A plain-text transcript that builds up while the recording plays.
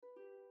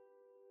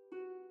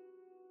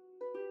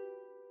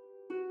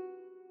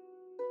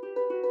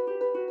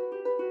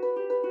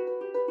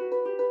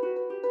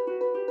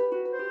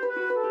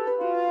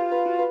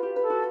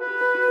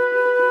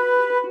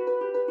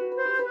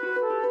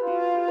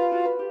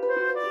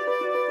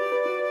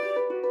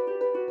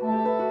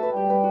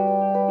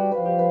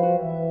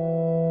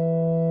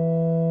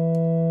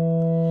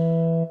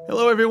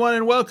everyone,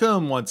 and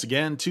welcome once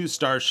again to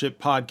Starship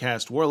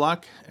Podcast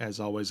Warlock. As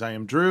always, I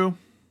am Drew.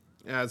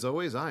 As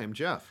always, I am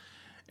Jeff.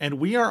 And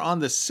we are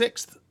on the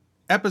 6th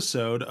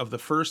episode of the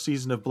first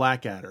season of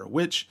Blackadder,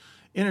 which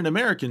in an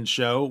American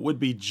show would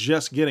be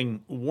just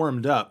getting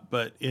warmed up,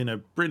 but in a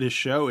British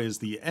show is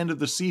the end of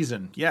the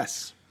season.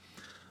 Yes.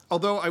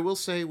 Although I will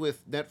say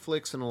with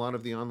Netflix and a lot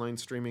of the online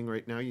streaming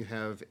right now, you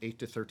have 8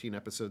 to 13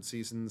 episode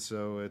seasons,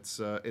 so it's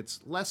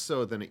less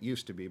so than it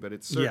used to be, but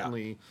it's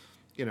certainly,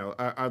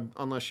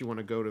 unless you want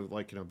to go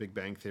to Big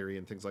Bang Theory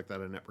and things like that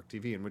on network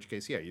TV, in which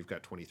case, you've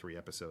got 23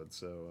 episodes.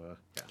 So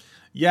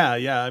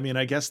Yeah. I mean,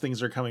 I guess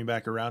things are coming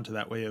back around to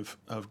that way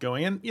of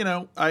going.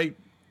 And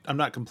I'm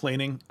not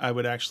complaining. I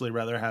would actually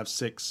rather have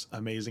 6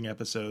 amazing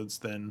episodes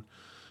than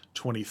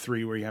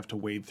 23 where you have to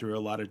wade through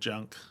a lot of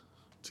junk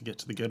to get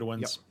to the good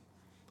ones. Yep.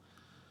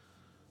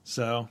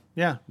 So,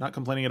 not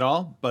complaining at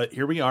all, but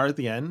here we are at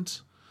the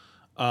end.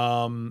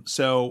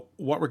 So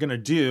what we're going to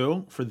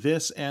do for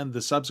this and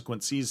the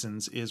subsequent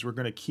seasons is we're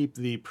going to keep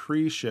the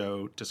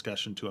pre-show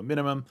discussion to a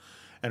minimum,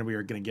 and we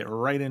are going to get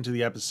right into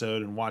the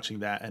episode and watching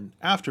that, and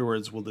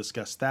afterwards we'll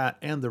discuss that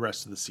and the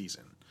rest of the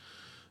season.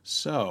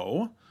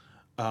 So,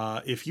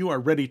 if you are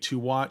ready to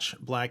watch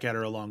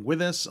Blackadder along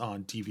with us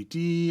on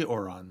DVD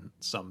or on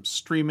some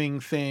streaming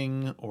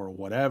thing or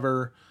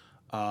whatever,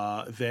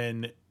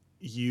 then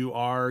you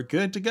are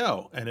good to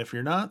go. And if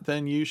you're not,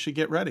 then you should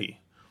get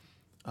ready.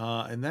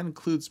 And that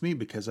includes me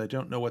because I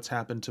don't know what's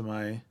happened to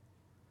my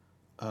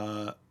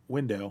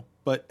window.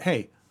 But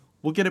hey,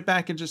 we'll get it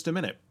back in just a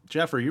minute.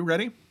 Jeff, are you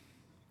ready?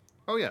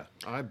 Oh, yeah.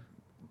 I'm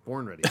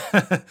born ready.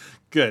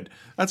 Good.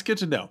 That's good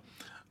to know.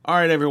 All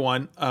right,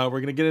 everyone. We're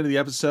going to get into the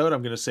episode.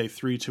 I'm going to say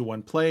 3, 2,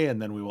 1, play,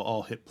 and then we will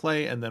all hit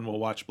play, and then we'll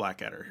watch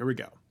Blackadder. Here we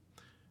go.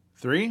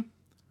 3,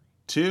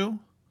 2,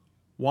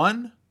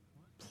 1,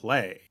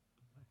 play.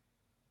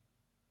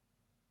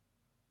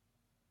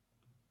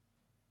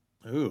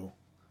 Ooh,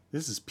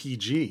 this is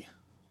PG.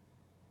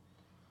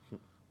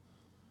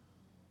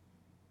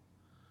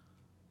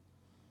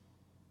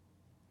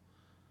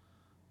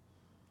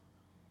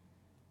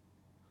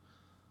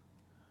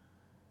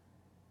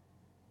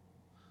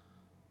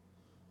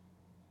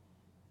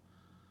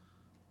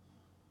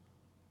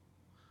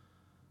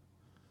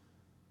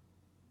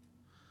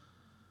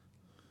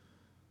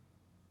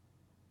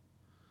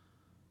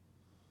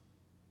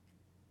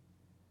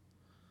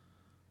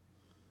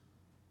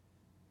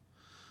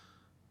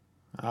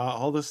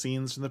 All the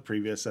scenes from the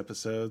previous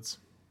episodes.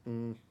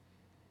 Mm.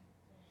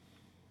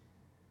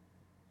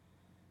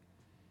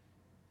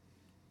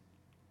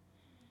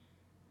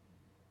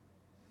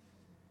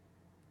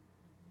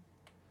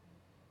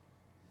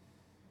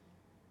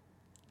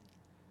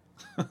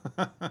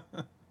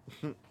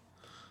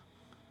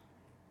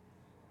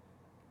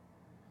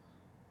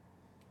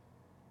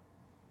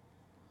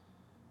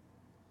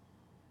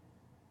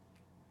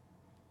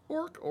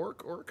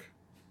 Orc.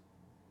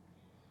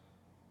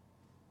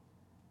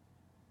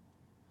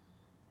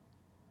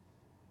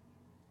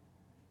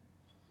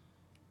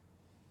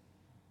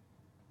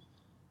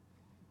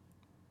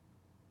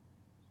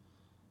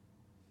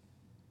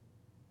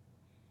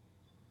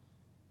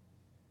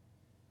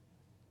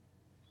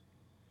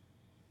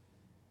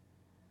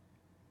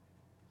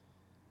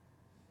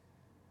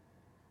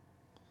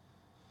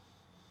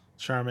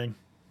 Charming.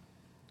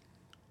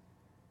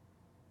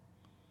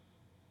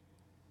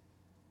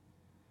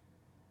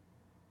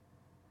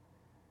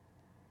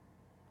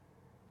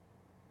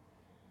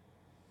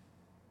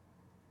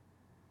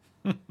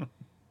 I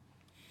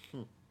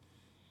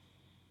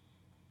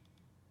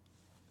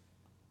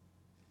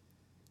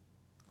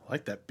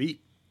like that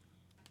beat.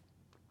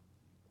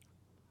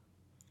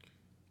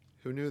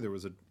 Who knew there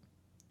was a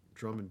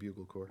drum and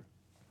bugle corps?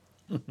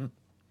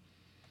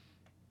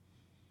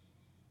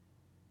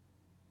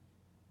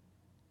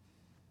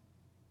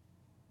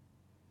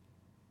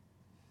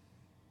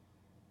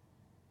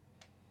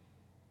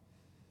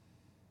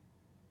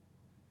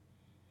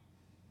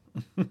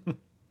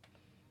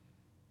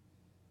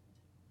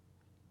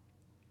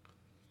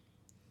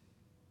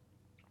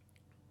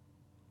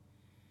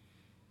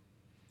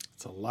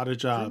 It's a lot of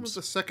jobs.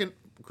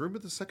 Groom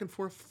of the second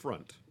fourth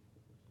front.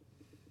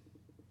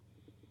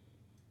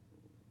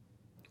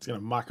 It's got a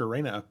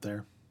Macarena up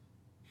there.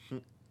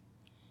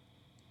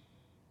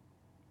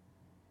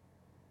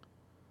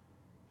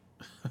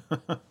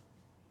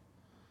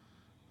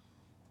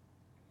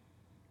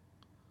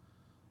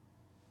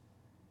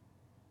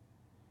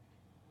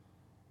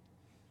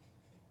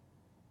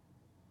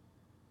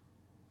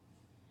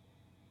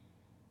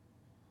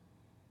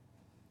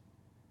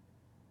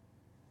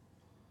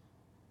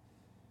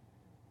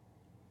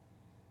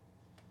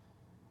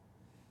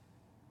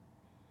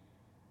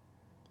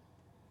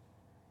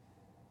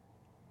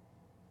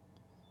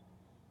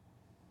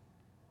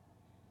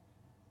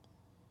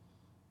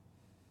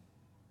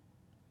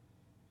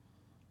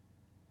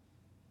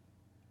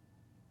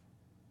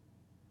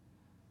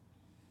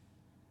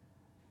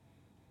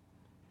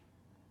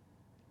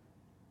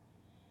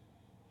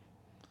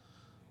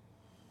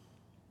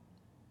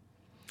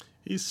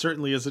 He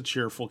certainly is a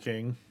cheerful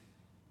king.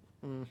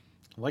 Mm.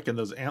 Liking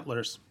those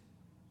antlers.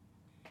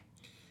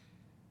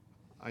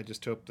 I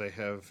just hope they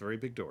have very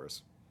big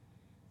doors.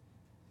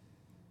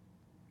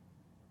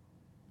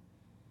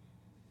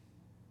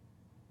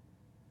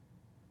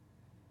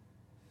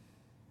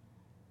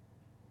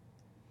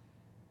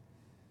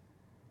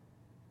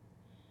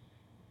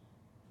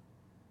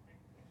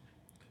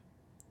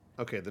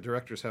 Okay, the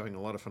director's having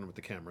a lot of fun with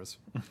the cameras.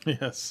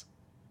 Yes.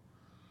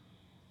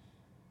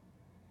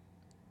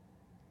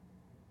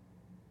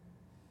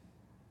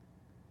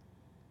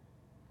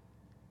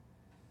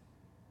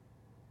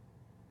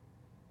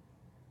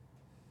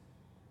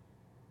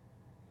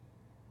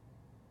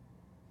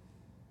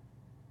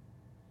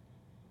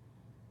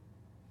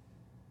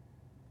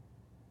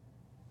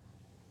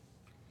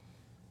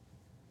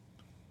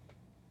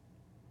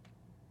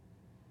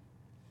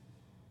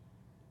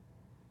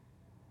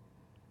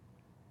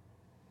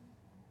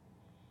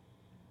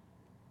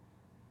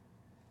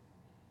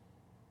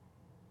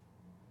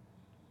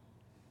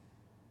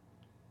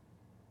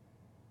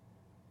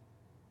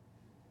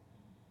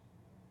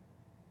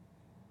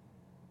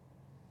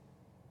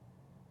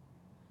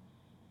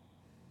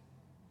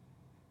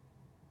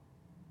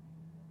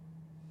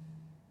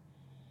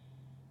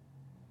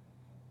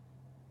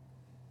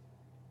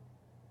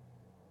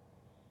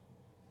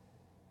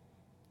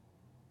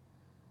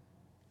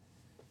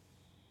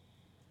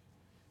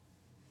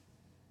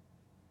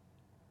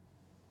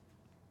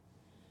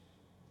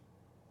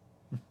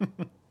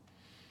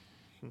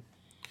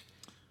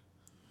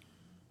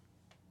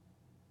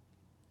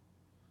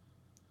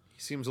 He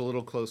seems a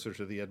little closer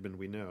to the Edmund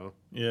we know.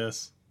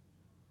 Yes.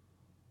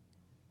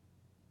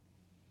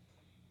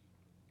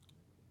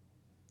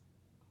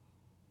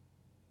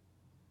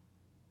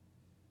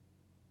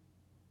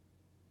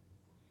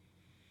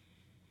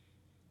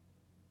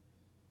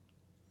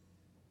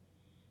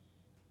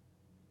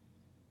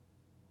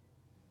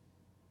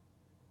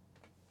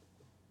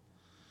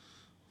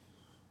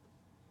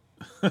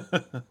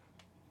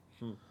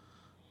 Hmm.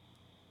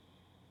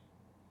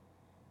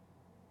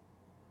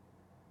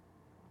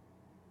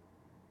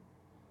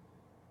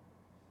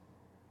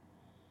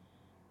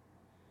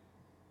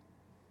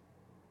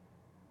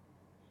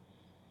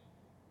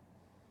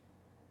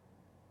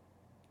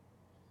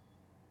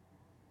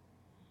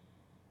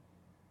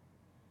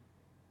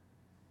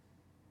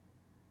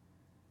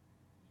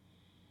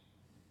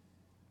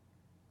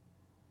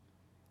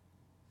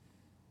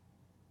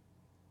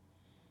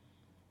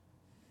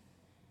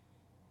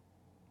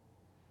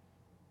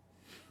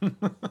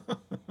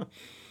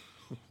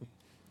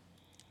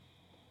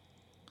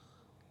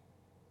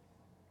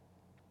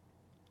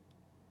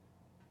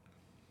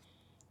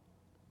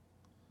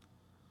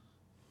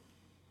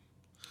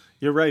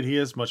 You're right. He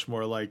is much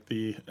more like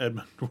the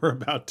Edmund we're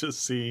about to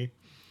see.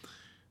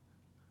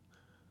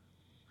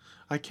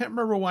 I can't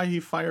remember why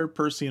he fired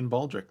Percy and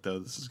Baldric, though.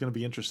 This is going to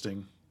be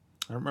interesting.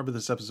 I don't remember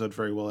this episode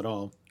very well at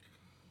all.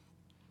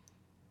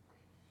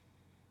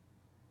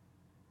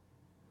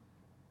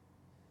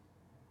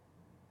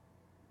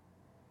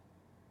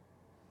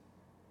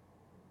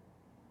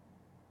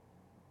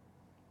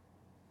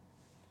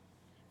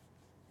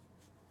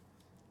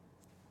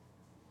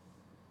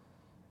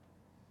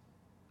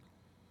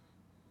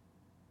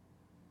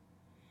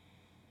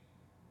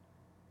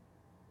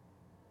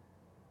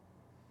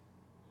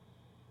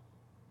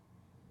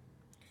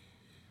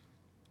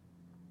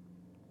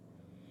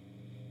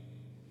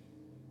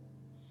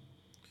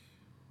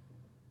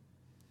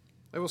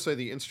 I will say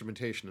the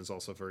instrumentation is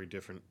also very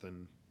different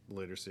than the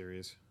later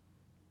series.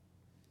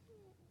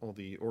 All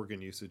the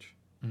organ usage.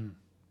 Mm.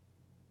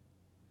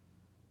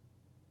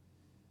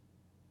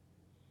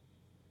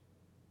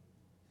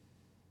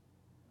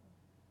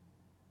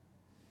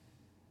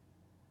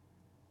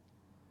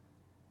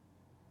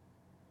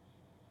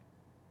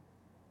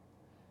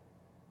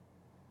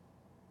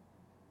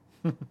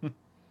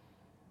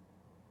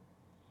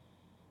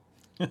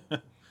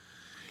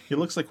 He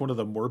looks like one of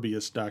the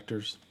Morbius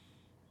doctors.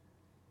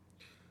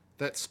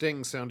 That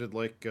sting sounded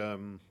like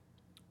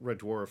Red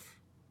Dwarf.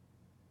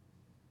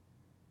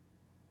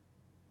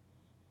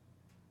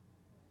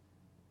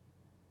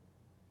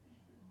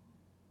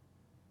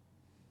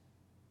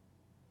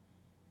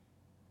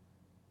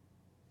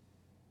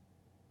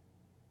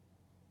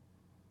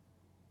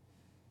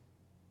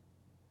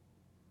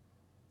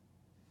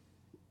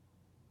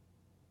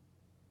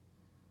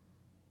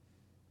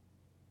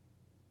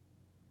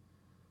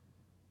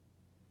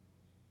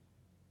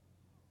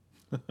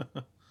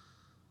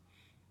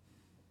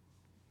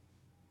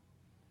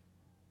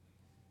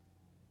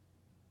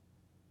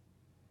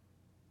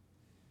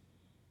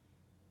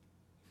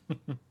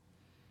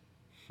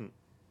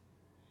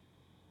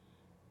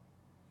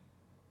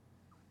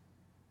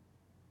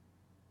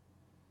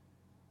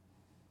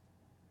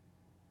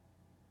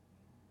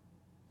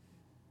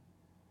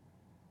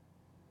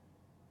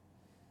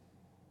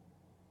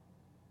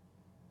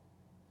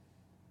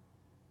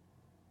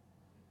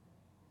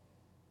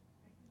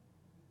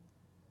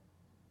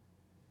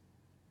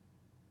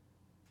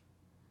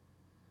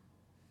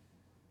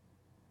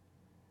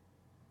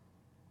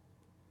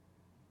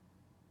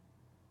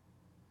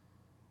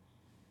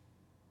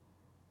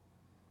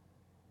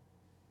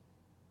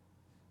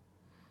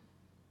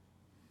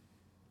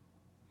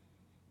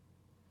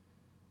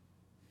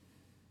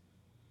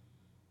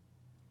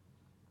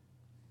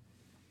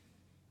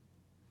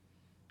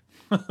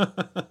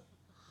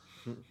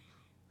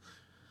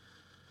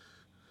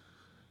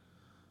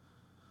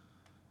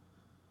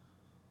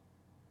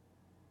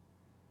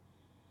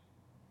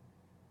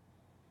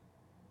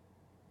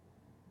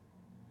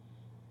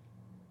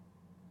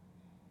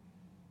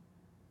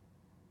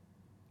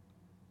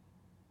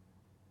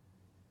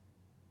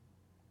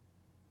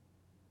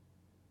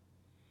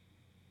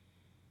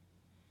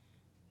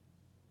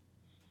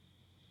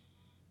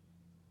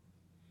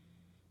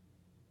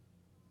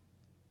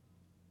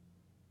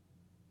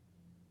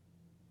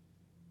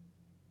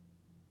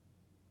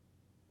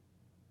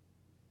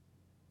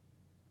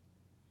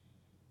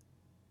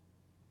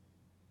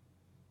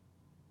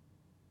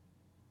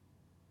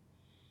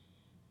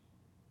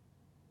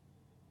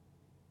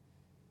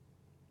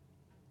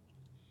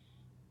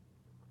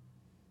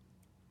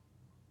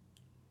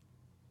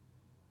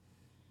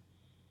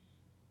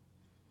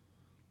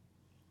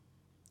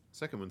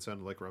 Second one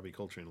sounded like Robbie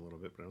Coltrane a little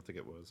bit, but I don't think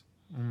it was.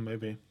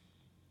 Maybe.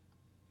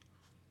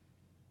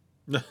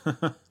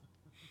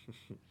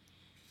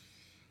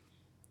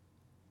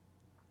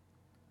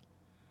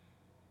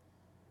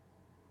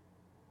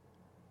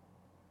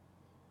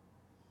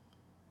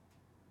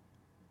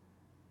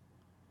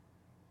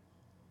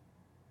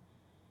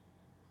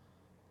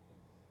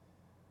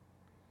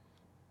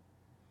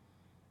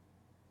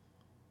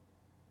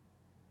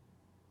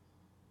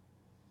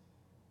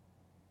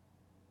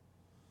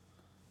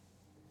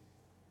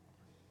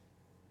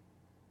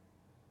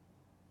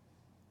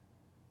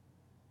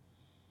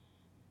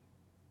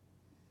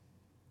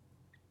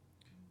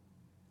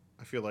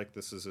 I feel like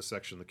this is a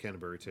section of the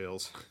Canterbury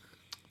Tales.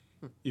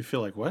 You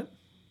feel like what?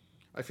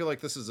 I feel like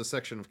this is a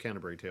section of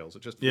Canterbury Tales.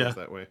 It just Yeah. feels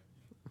that way.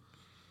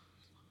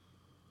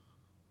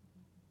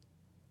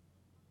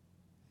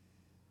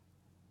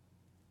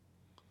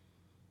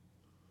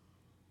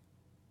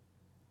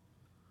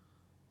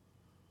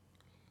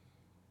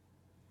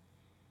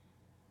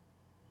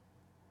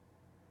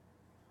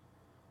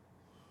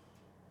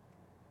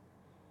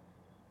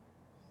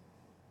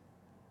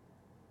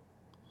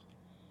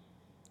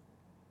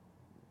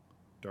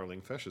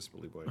 Darling Fescius,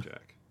 Bully Boy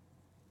Jack.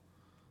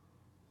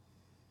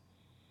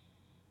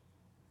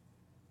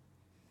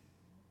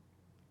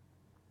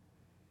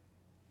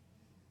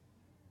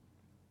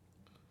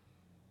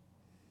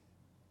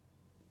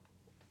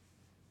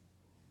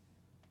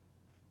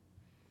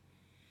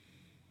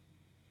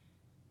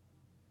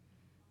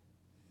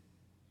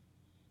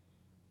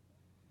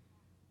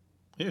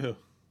 Ew.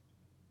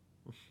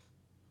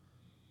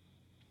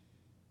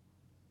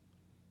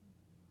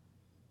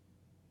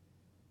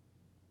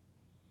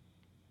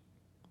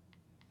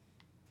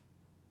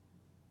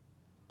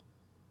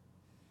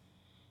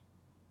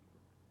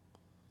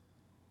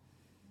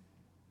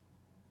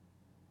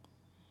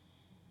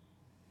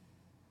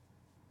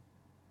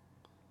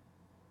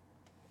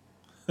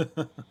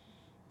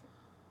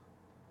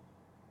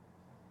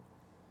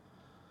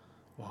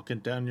 Walking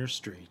down your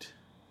street.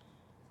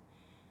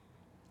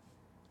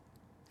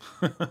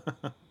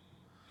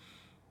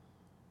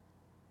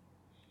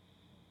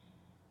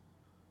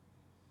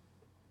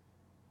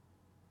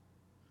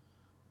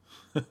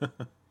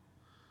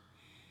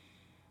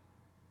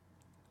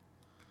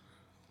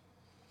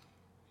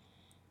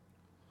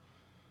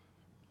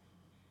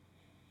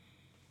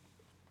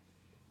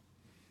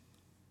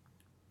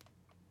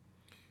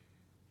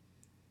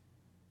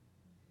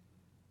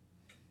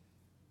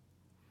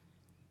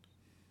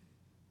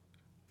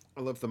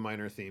 I love the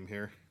minor theme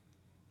here.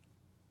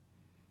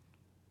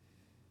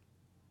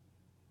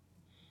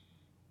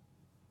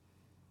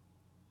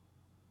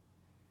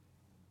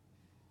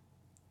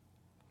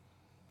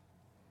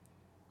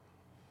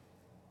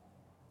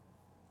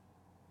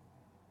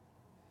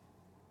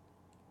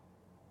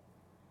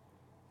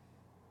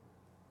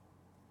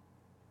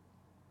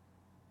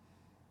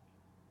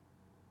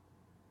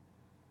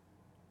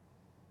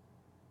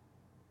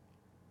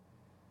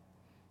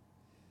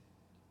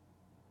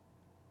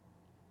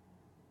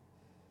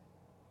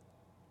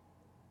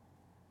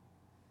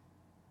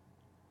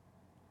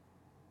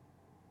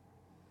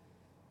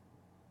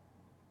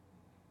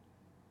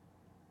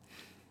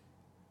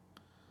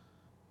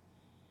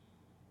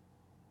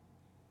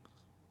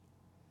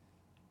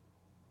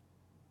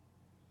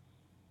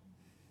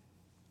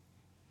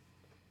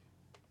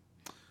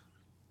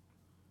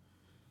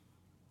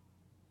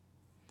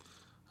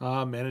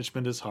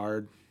 Management is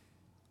hard.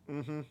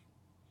 Mm-hmm.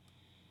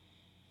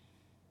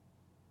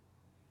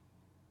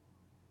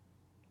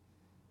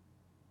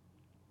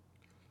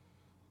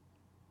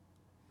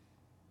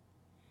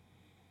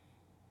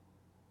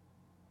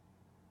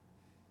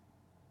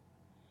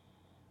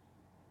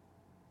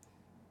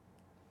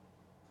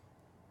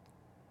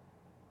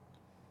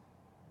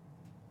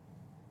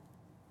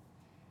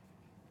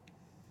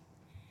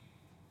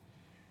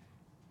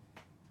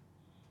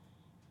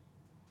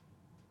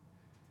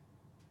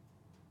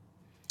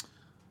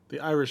 The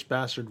Irish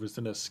Bastard was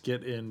in a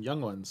skit in Young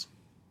Ones.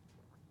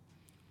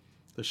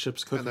 The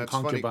Ship's Cook and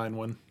Concubine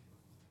one.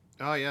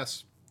 Ah,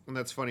 yes. And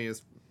that's funny,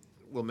 as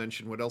we'll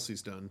mention what else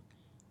he's done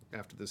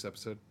after this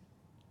episode.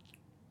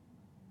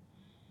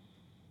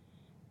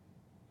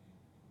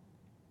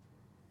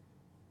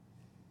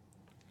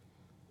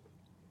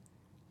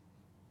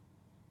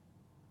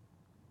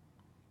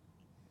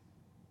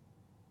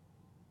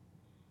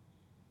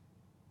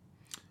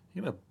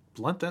 You gotta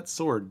blunt that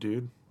sword,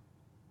 dude.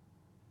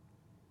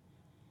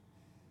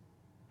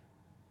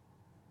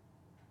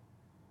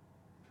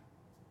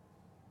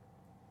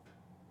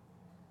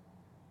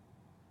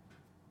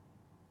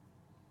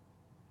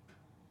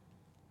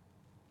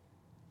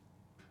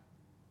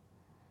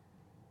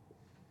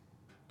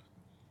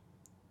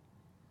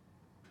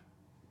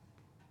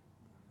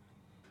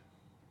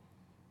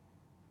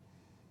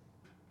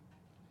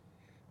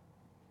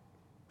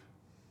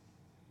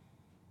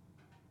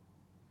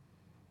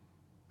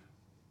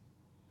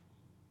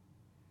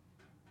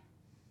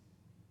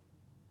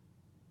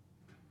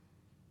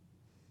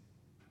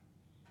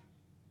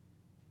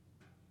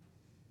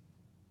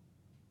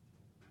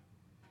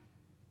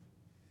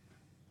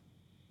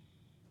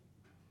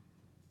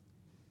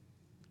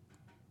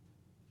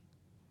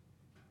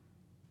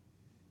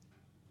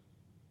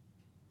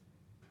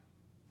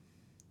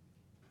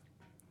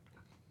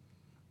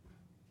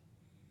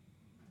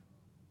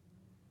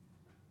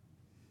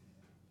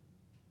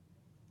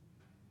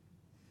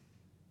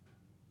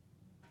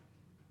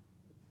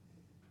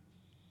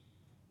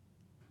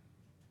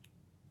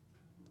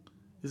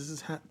 Is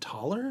his hat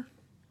taller?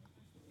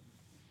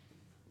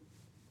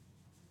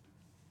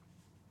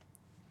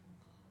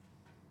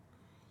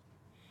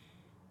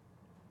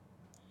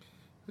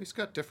 He's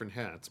got different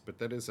hats, but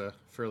that is a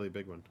fairly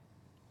big one.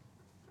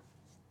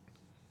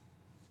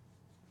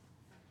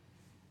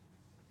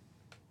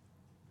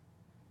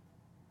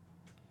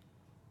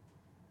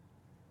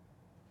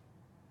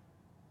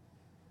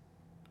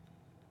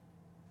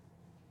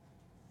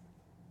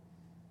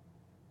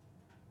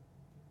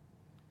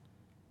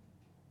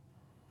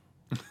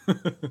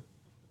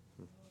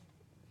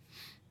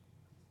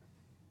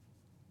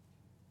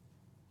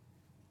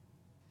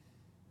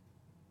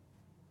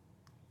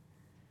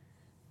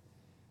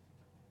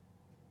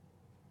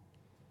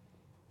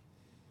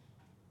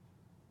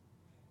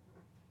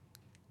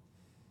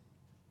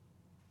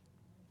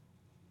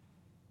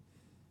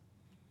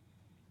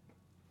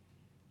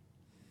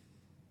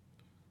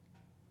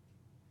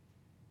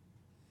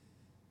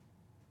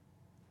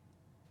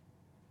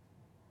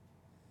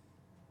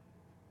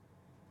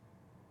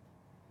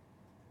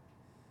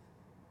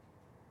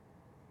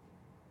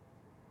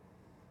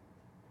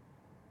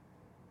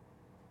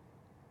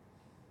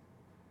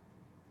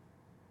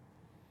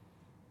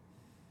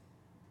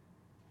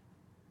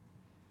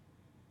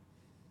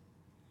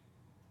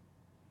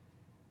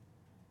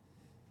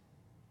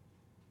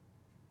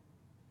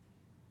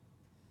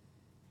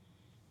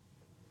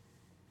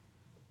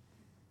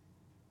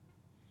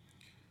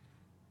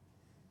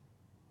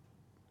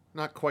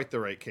 Not quite the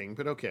right king,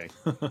 but okay.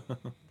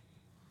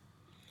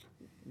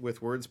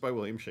 With words by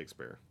William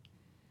Shakespeare.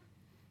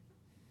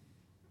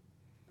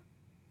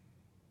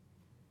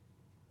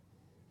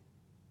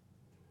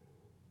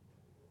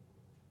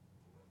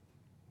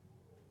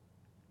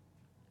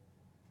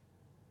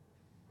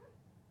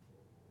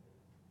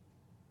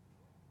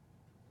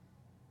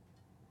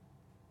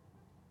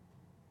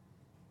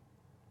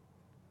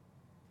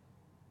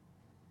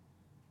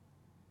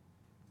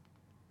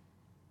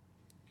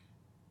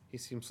 He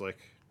seems like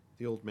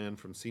the old man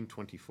from Scene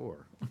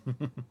 24.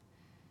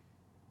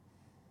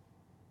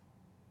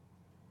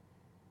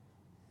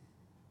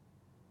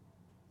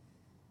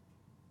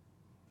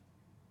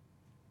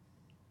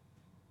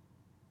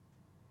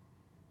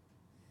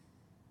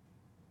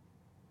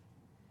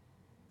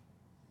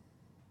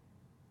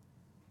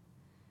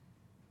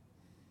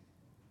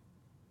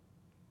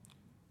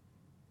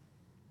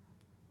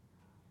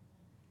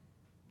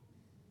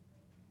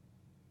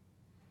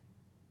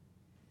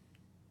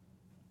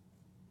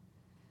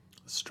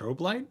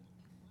 Strobe light?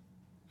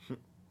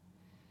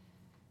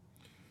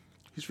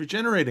 He's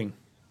regenerating.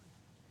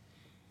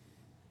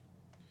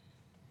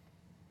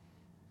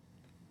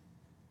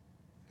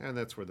 And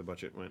that's where the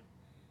budget went.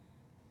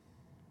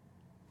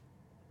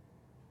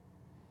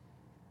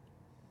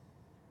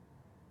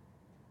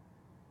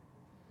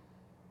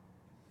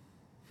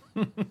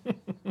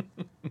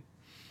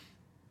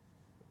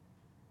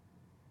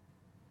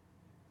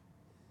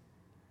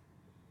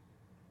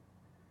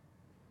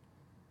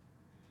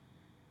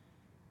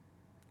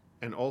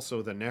 And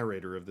also the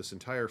narrator of this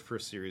entire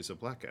first series of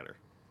Blackadder.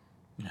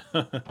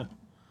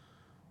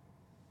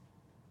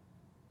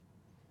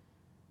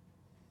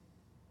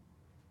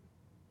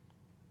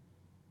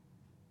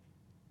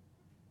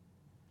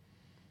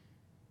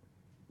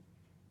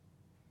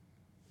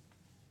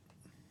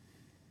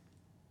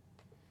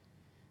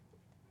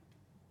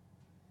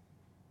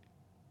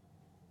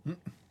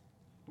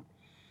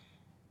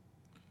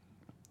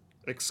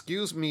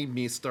 Excuse me,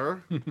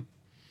 mister.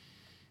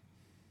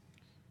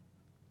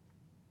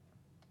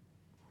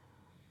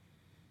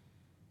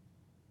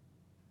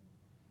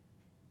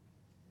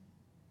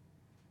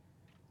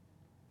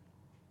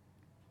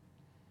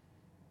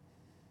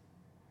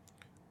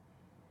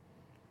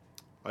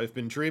 I've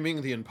been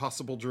dreaming the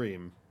impossible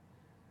dream.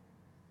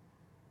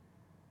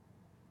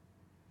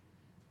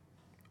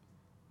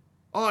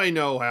 I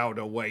know how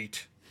to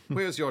wait.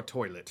 Where's your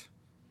toilet?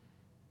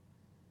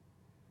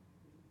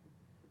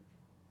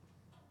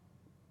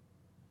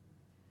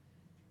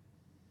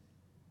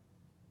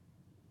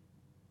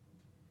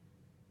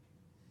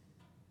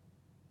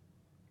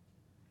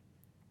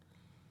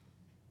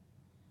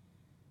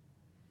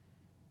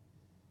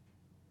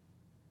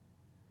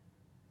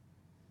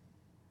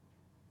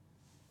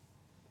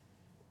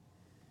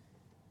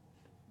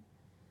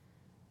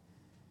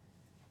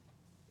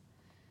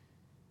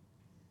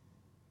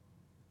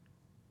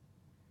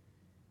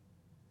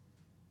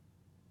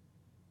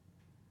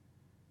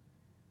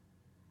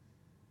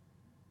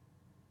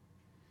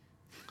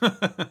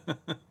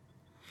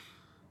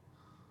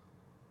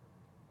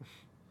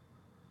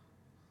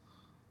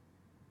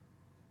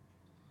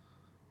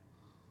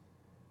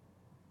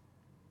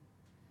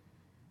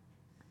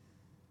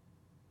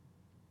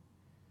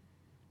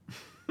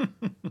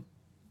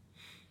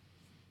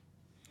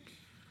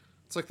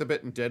 It's like the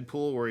bit in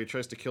Deadpool where he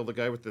tries to kill the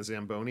guy with the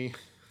Zamboni.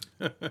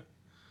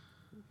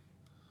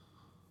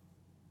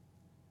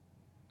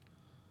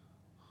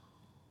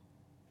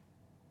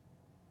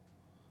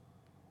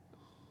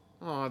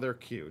 Aw, they're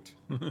cute.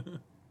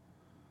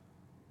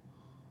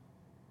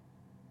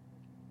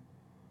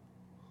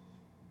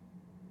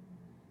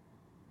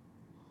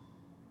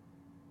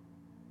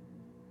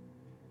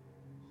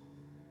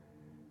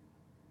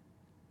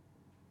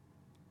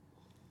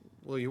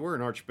 Well, you were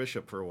an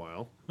archbishop for a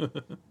while.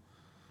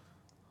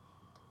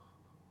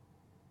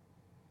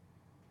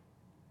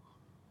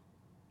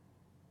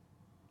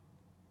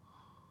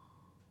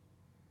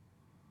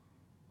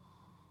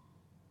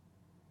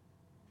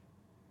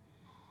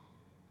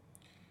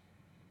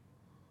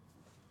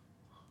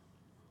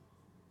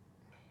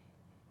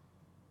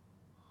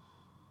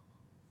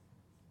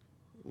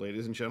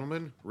 Ladies and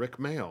gentlemen, Rick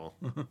Mayall.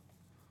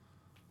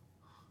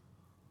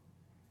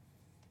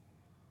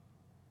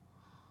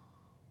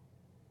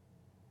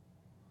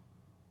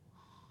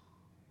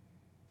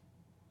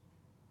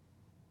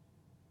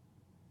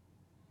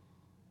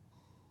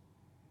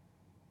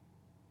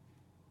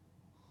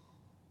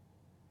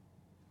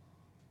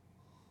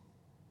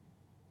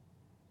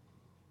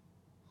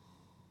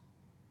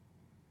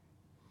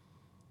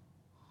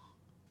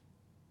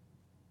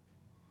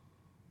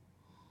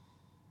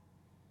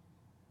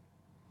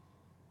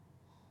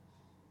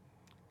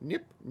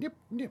 Nip, nip,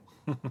 nip.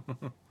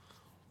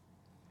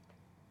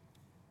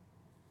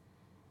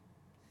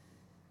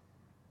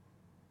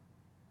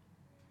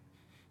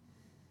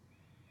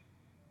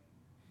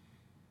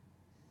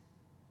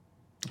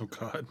 Oh,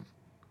 God.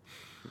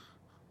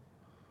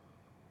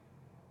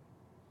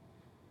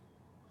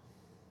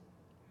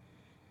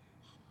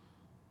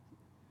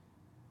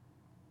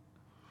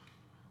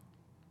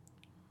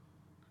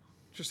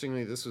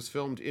 Interestingly, this was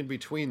filmed in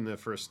between the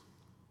first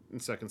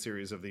and second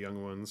series of The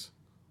Young Ones.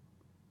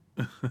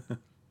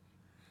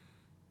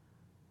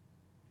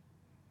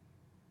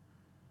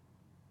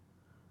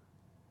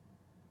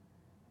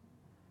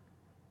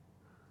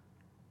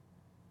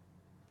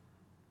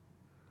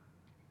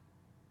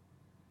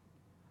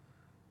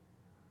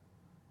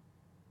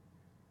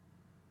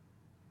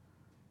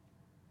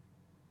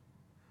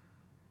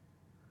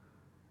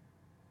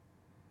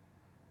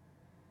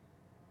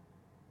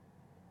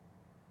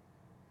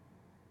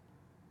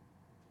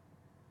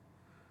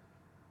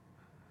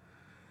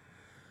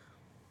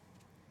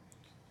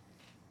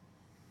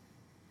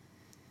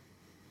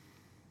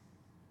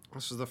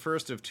 This is the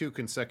first of two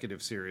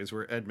consecutive series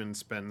where Edmund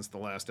spends the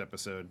last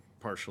episode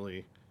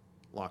partially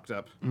locked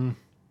up. Mm.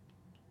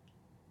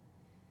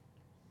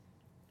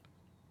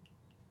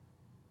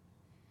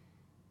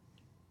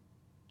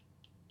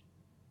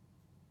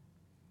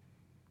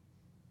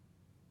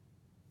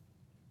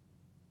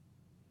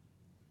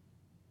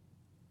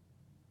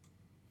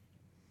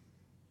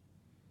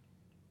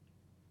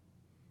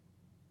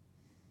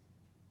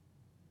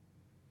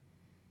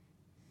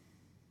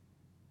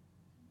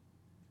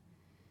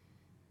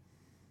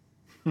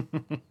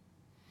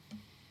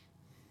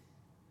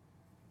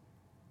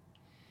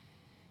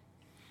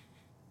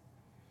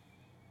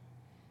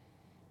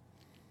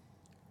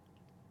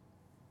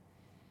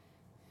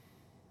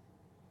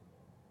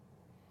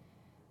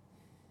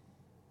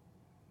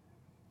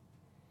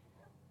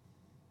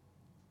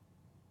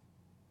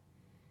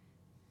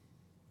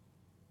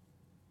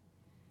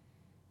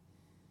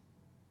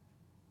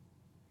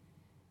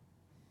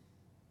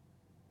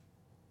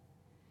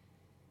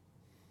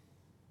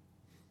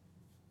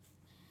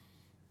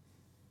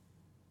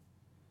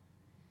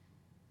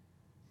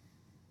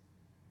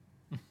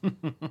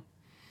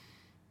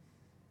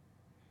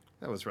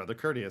 That was rather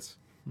courteous.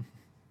 I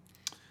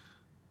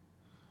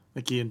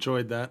think he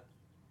enjoyed that.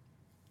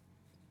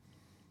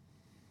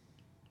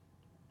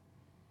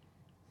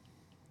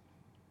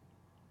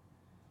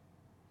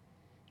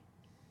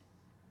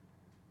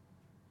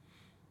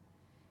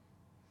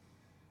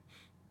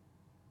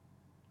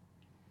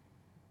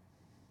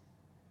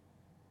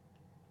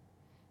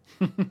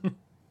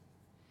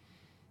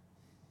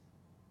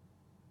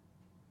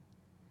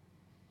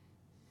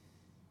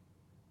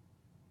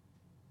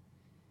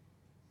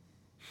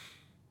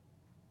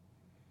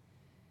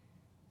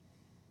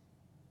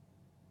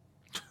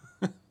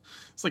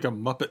 It's like a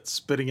Muppet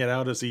spitting it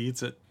out as he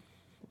eats it.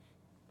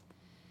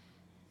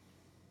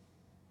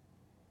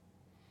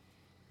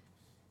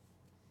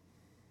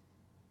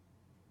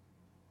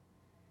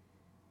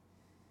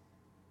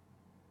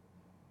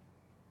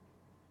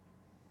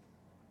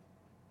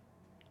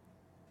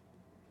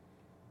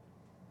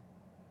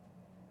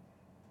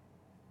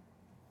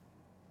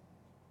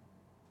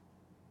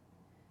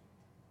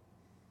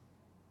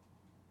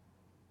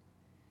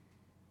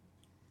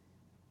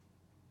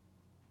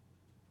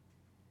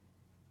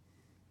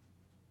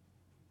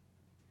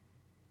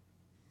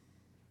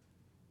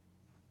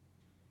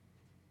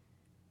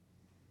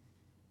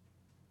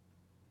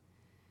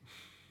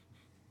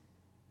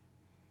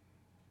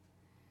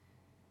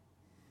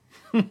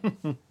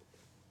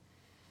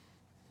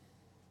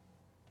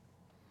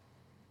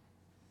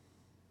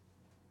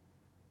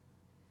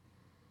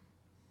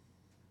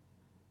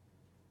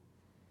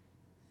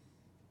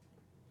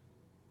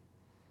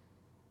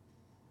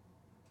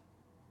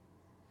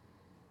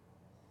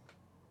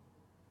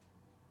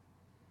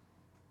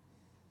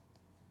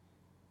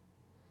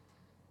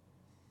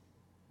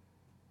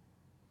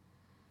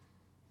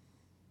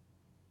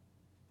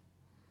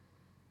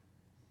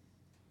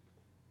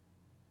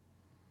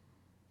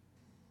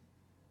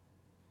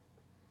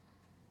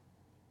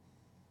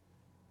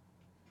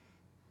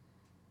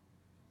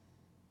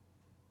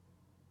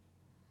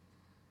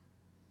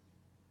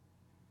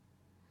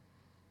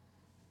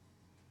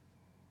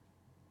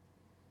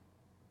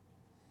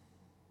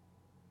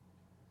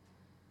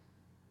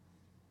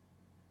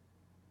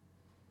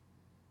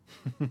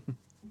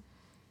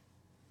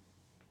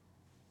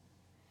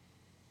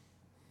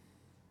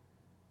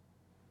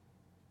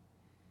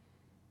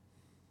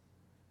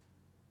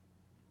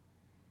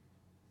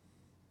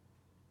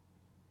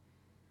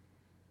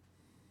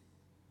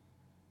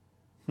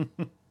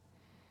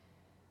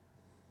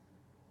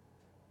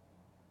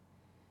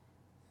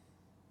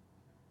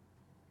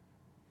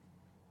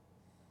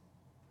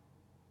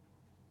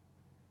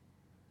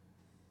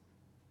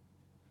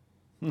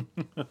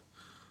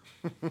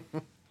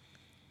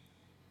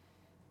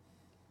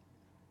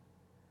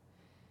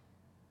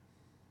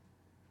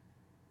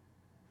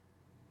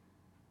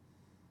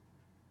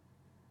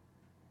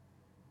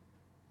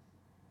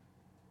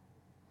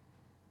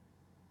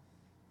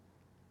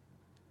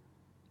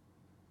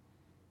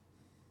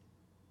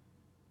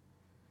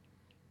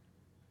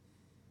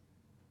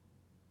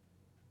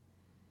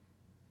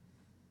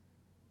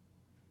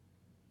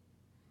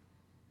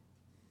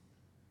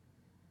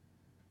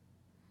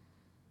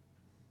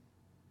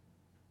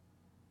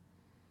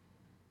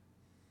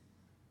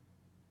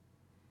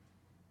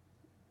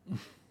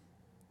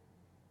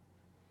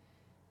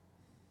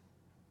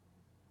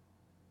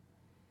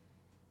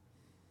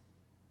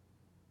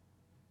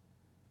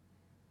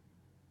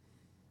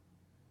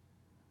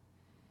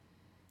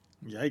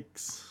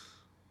 Yikes.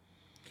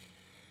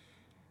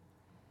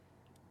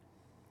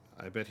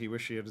 I bet he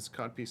wish he had his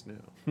codpiece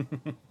now.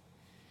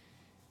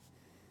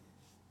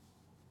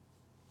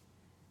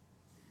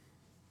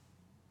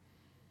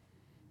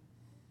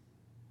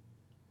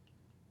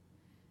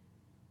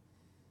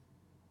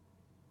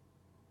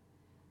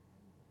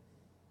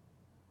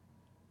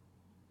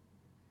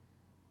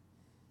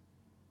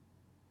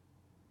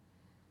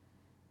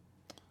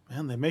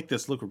 Man, they make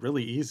this look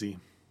really easy.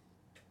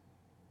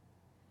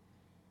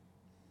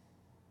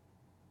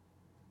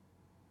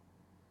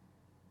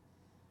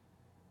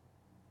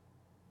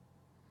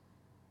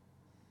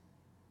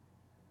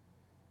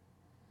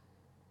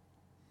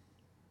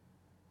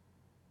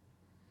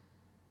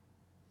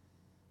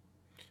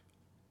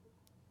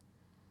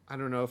 I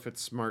don't know if it's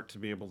smart to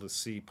be able to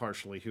see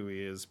partially who he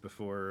is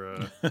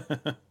before.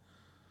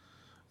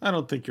 I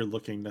don't think you're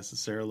looking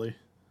necessarily.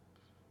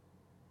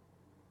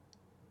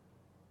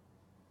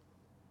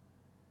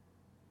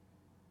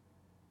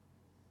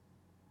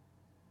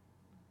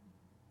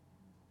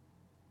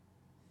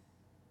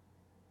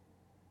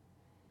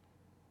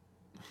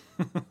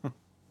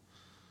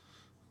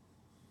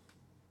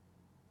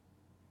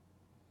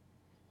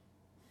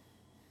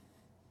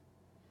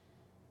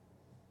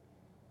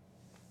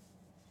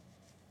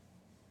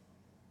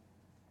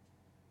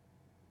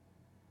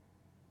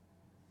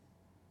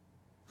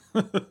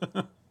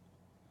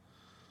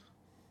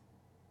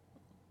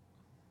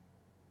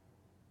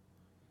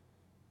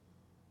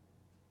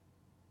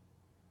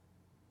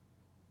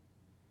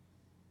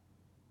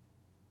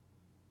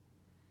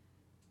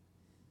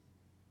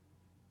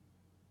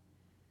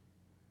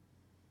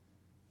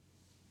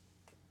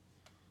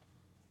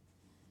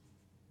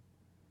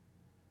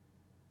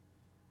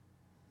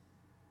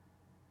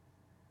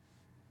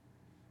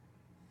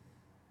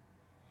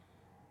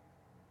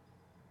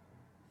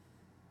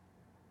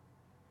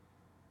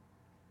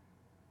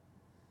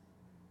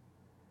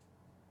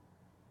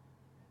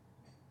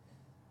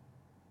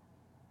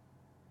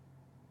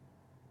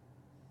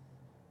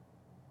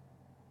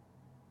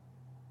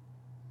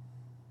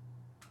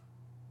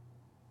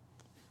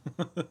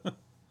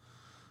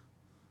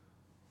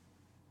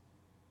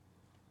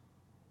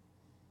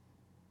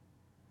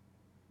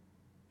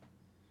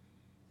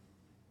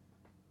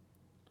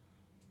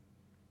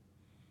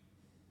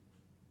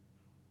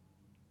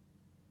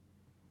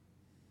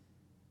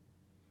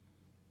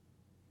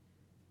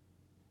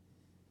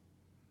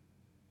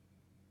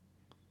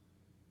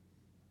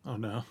 Oh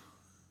no.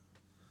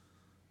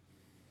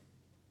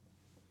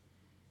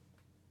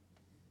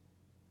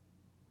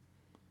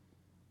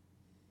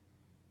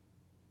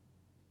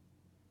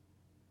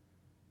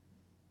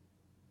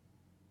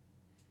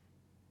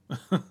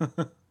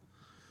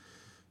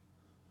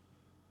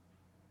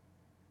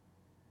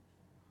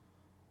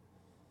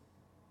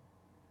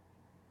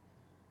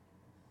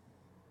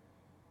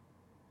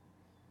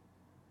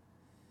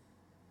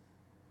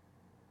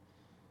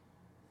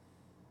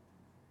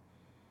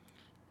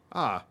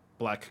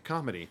 Black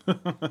comedy.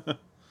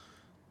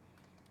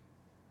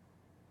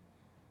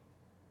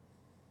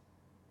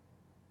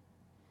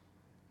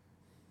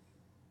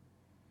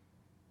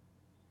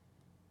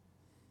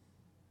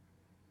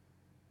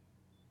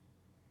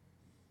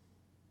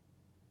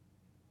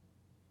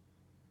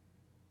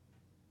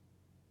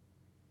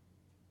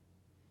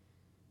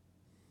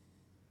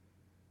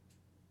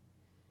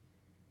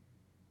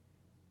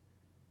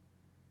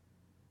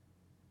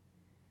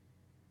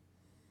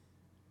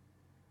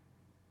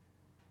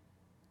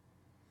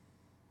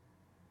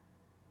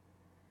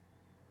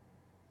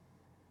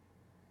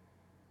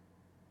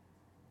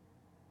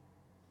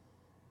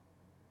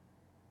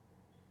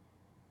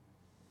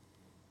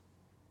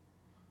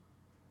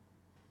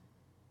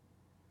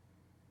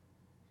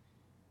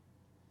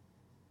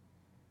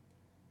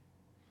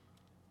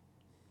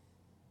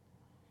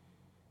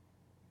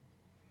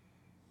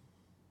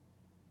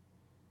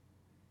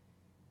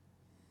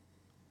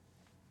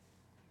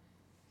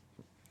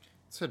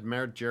 said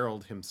Mayor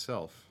Gerald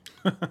himself.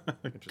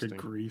 Good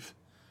grief.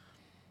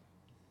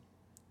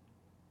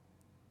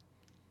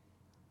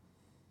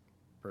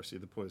 Percy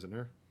the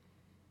Poisoner.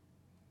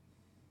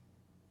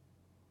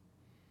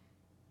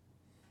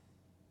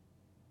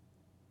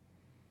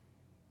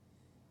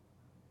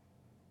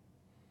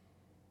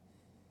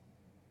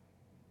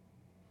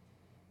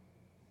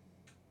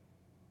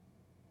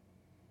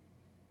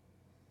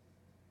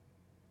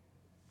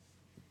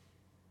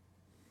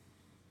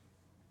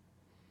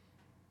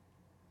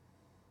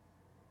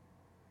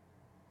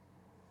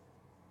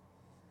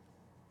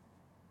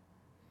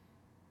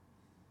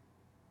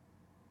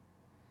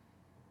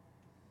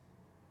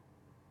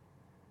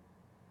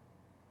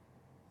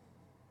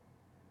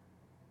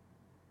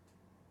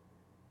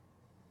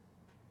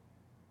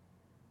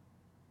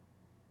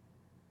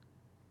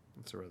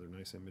 That's a rather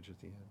nice image at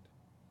the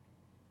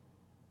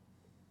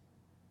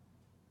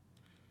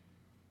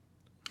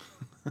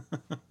end.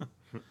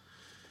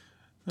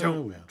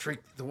 Don't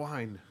drink the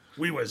wine.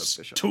 We was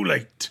too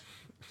late.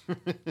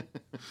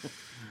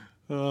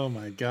 Oh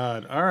my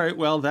God. All right.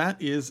 Well,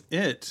 that is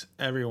it,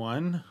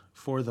 everyone,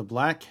 for the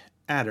Black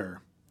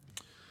Adder.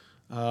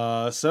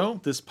 So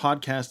this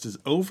podcast is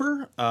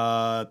over.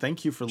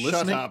 Thank you for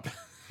listening. Shut up.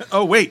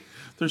 Oh, wait.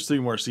 There's 3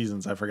 more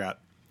seasons. I forgot.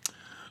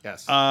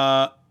 Yes.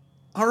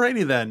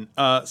 Alrighty then.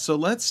 So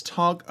let's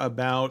talk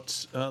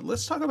about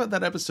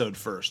that episode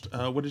first.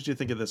 What did you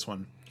think of this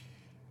one?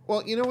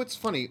 Well, you know what's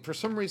funny? For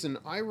some reason,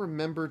 I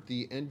remembered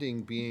the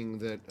ending being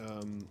that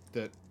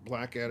that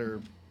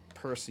Blackadder,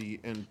 Percy,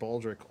 and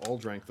Baldric all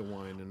drank the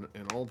wine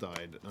and all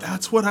died.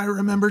 That's what I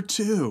remember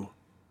too.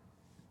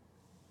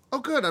 Oh,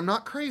 good. I'm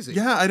not crazy.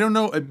 Yeah, I don't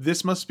know.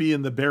 This must be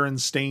in the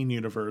Berenstain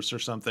universe or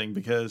something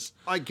because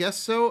I guess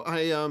so.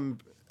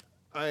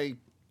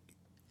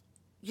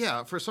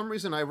 Yeah, for some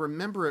reason I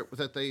remember it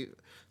that they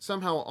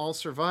somehow all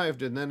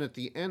survived, and then at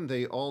the end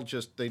they all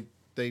just they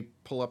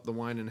pull up the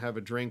wine and have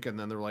a drink, and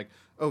then they're like,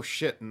 oh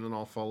shit, and then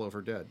all fall over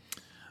dead.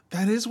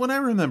 That is what I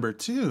remember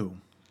too.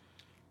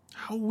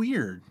 How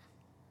weird.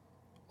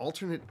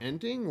 Alternate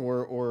ending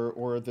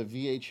or the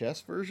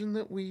VHS version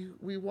that we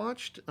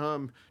watched.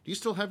 Do you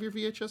still have your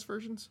VHS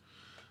versions?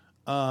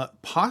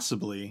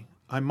 Possibly.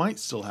 I might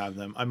still have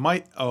them. I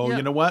might. Oh, yeah.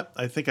 You know what?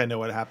 I think I know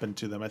what happened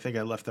to them. I think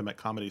I left them at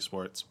Comedy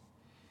Sports.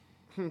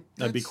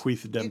 I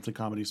bequeathed them to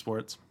Comedy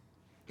Sports.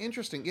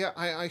 Interesting.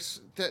 Yeah,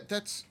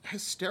 that's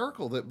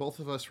hysterical that both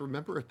of us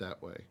remember it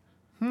that way.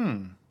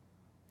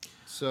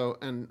 So,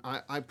 and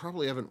I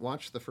probably haven't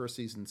watched the first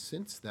season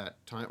since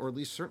that time, or at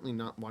least certainly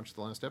not watched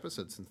the last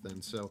episode since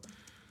then. So,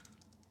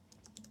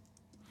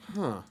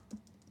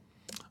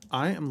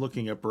 I am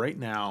looking up right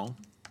now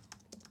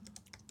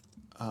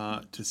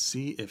to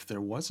see if there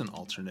was an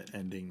alternate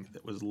ending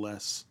that was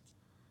less.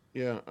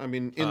 Yeah, I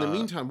mean, in the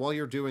meantime, while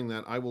you're doing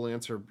that, I will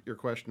answer your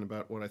question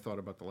about what I thought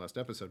about the last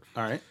episode.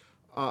 All right.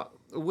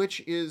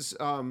 Which is,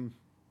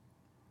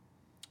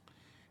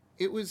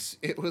 it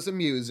was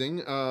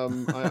amusing.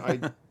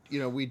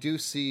 We do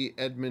see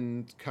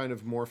Edmund kind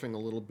of morphing a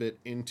little bit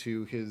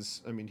into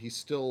his. I mean, he's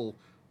still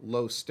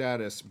low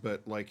status,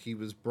 but like he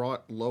was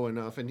brought low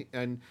enough,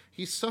 and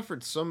he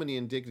suffered so many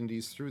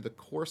indignities through the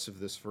course of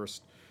this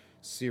first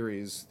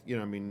series.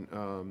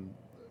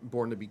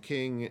 Born to be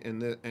king,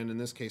 and in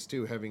this case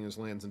too, having his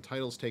lands and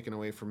titles taken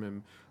away from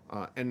him,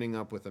 ending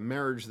up with a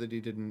marriage that he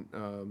didn't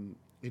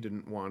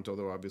want,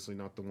 although obviously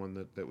not the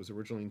one that was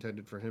originally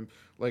intended for him.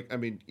 Like, I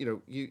mean,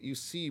 you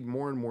see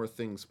more and more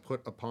things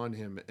put upon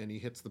him, and he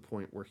hits the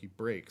point where he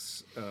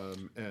breaks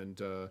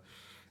and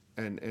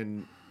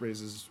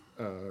raises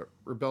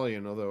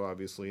rebellion, although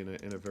obviously in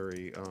a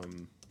very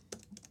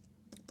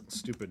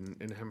stupid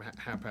and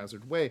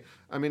haphazard way.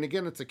 I mean,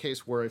 again, it's a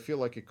case where I feel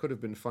like it could have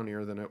been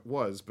funnier than it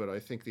was, but I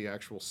think the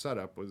actual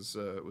setup was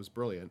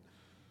brilliant,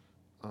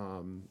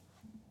 and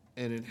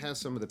it has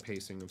some of the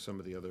pacing of some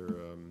of the other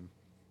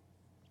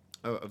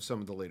of some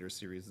of the later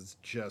series. It's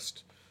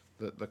just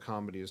the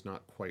comedy is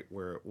not quite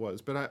where it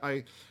was. But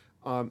I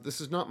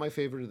this is not my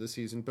favorite of the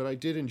season, but I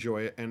did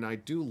enjoy it, and I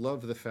do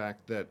love the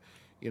fact that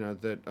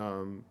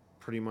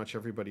pretty much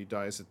everybody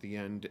dies at the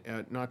end,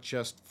 not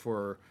just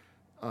for.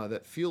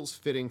 That feels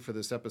fitting for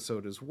this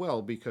episode as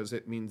well, because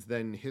it means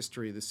then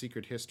the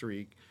secret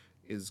history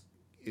is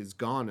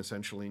gone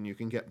essentially, and you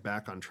can get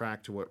back on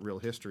track to what real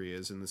history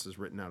is, and this is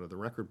written out of the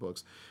record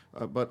books,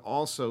 but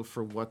also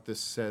for what this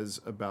says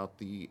about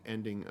the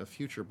ending of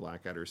future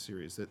Blackadder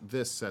series, that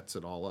this sets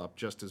it all up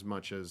just as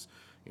much as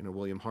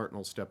William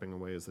Hartnell stepping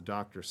away as the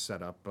Doctor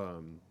set up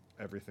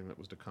everything that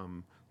was to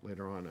come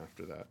later on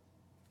after that.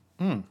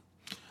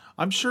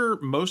 I'm sure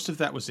most of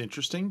that was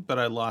interesting, but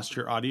I lost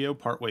your audio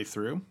partway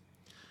through.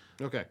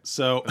 Okay.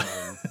 So,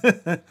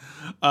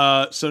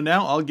 so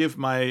now I'll give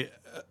my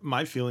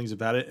feelings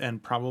about it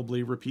and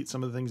probably repeat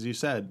some of the things you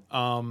said.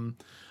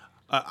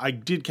 I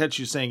did catch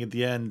you saying at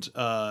the end,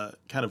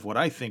 kind of what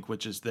I think,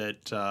 which is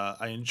that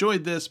I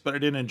enjoyed this, but I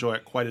didn't enjoy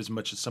it quite as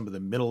much as some of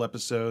the middle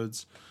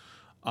episodes.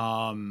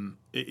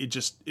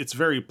 It's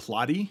very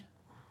plotty,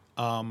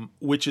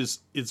 which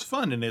it's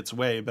fun in its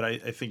way, but I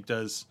think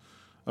does,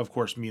 of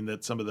course, mean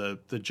that some of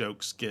the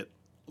jokes get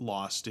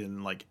lost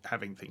in like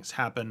having things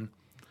happen.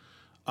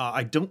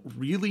 I don't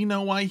really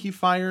know why he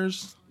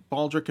fires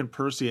Baldric and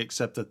Percy,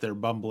 except that they're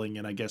bumbling,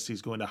 and I guess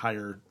he's going to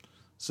hire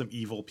some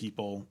evil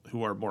people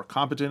who are more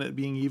competent at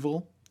being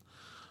evil.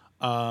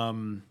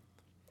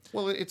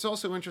 Well, it's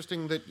also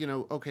interesting that,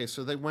 okay,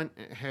 so they went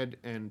ahead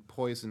and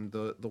poisoned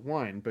the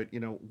wine, but,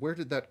 where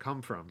did that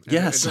come from?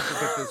 Yes.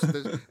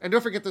 And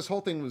don't forget this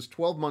whole thing was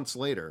 12 months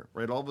later,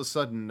 right? All of a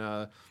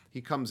sudden,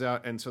 he comes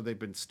out, and so they've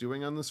been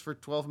stewing on this for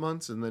 12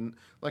 months, and then,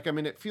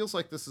 it feels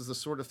like this is the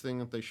sort of thing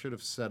that they should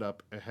have set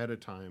up ahead of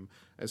time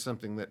as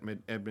something that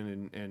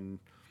Edmund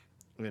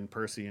and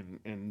Percy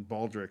and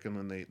Baldric, and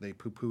then they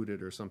poo-pooed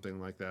it or something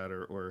like that,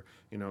 or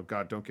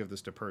God, don't give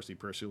this to Percy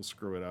will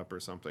screw it up or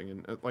something.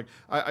 And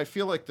I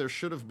feel like there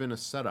should have been a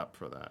setup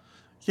for that.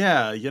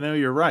 Yeah,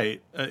 you're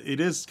right.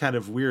 It is kind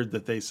of weird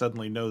that they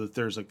suddenly know that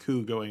there's a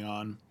coup going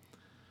on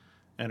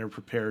and are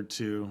prepared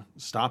to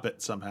stop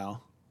it somehow.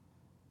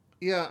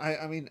 Yeah,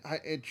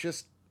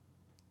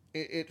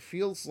 it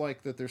feels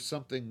like that there's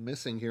something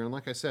missing here, and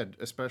like I said,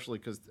 especially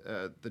because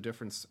the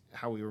difference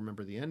how we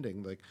remember the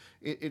ending, like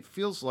it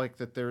feels like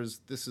that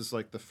this is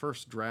like the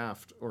first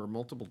draft or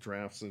multiple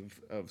drafts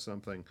of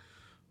something,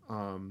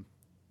 and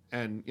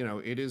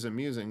it is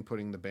amusing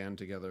putting the band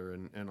together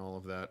and all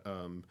of that.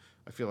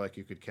 I feel like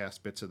you could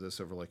cast bits of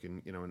this over like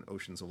in an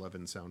Ocean's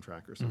 11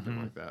 soundtrack or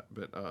something like that,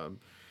 but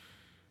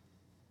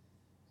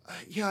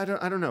yeah,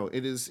 I don't know.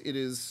 It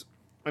is.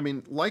 I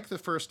mean, like the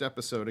first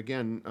episode,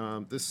 again,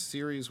 this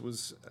series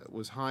was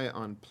high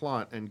on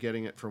plot and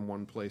getting it from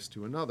one place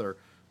to another,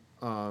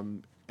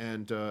 and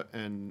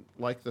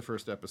like the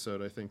first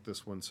episode, I think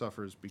this one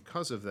suffers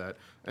because of that,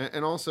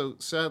 and also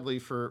sadly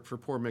for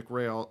poor Rick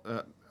Mail,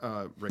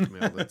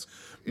 that's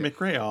Mick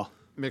Rayall,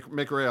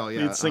 Mick Rail,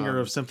 yeah, lead singer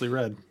of Simply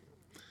Red.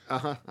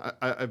 I've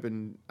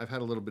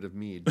had a little bit of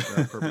mead,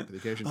 perfect for the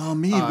occasion. Oh,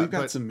 mead! We've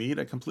got some mead.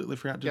 I completely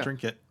forgot to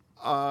drink it.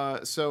 Well,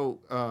 it's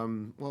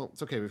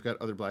okay. We've got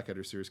other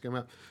Blackadder series coming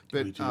out,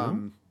 but we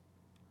do?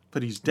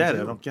 But he's dead.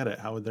 I don't get it.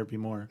 How would there be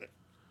more?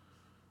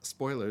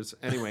 Spoilers.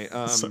 Anyway,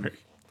 sorry,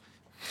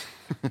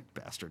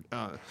 bastard.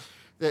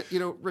 That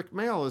Rick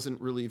Mail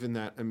isn't really even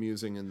that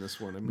amusing in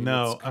this one. I mean,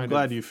 no, I'm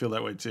glad you feel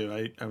that way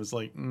too. I was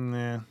like,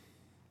 nah.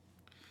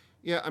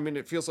 Yeah, I mean,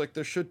 it feels like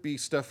there should be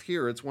stuff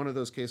here. It's one of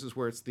those cases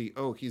where it's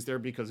he's there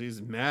because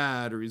he's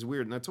mad or he's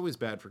weird, and that's always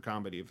bad for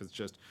comedy if it's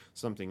just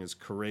something is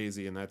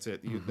crazy and that's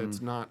it.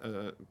 That's not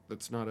a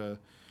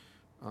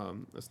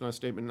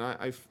statement.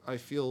 And I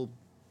feel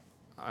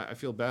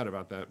bad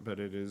about that, but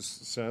it is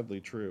sadly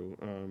true.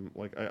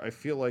 I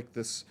feel like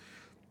this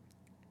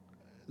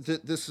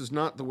is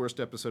not the worst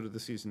episode of the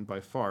season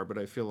by far, but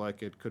I feel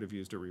like it could have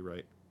used a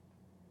rewrite.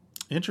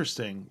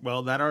 Interesting.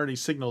 Well, that already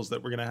signals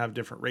that we're going to have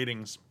different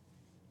ratings.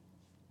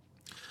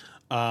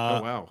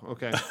 Oh wow!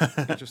 Okay,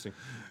 interesting.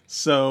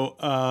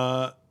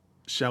 So,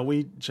 shall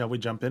we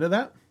jump into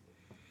that?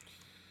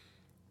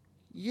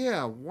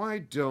 Yeah, why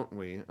don't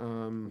we?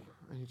 I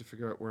need to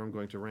figure out where I'm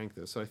going to rank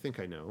this. I think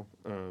I know.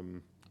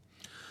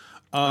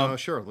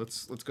 Sure.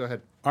 Let's go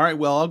ahead. All right.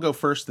 Well, I'll go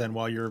first then.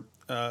 While you're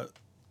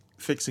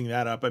fixing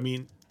that up, I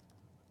mean,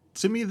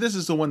 to me, this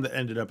is the one that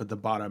ended up at the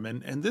bottom,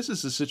 and this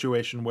is a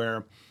situation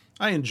where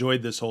I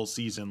enjoyed this whole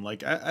season.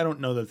 Like, I don't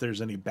know that there's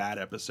any bad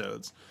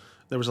episodes.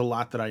 There was a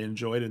lot that I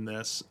enjoyed in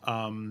this.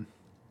 I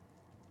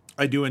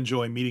do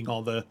enjoy meeting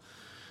all the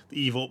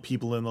evil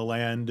people in the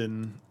land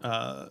and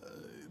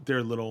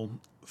their little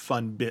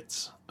fun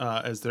bits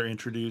as they're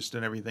introduced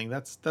and everything.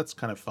 That's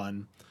kind of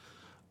fun.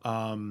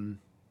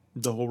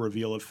 The whole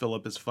reveal of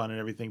Philip is fun and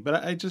everything,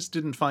 but I just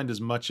didn't find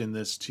as much in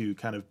this to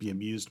kind of be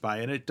amused by,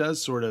 and it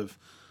does sort of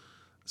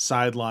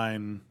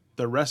sideline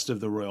the rest of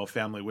the royal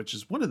family, which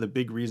is one of the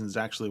big reasons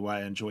actually why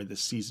I enjoyed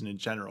this season in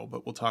general,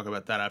 but we'll talk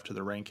about that after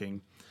the ranking.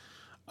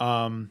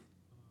 But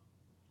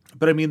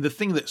I mean, the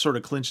thing that sort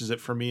of clinches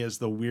it for me is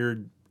the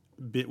weird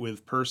bit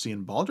with Percy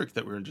and Baldric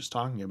that we were just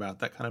talking about.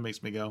 That kind of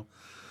makes me go,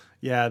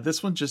 yeah,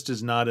 this one just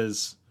is not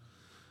as,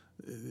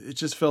 it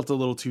just felt a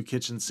little too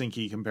kitchen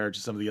sinky compared to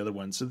some of the other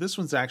ones. So this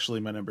one's actually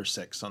my number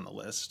 6 on the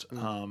list.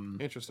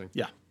 Interesting.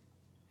 Yeah.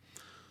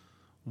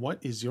 What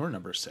is your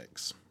number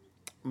 6?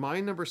 My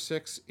number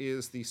 6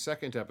 is the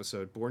second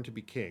episode, Born to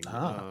be King.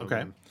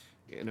 Okay.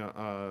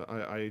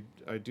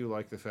 I do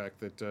like the fact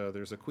that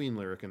there's a Queen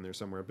lyric in there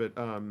somewhere, but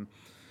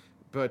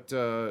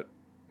the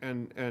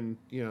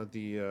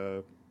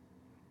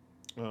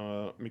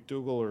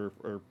McDougal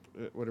or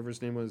whatever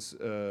his name was,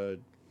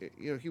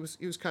 he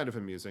was kind of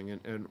amusing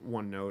and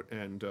one note,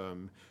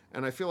 and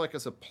I feel like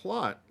as a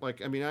plot,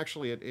 like I mean,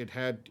 actually it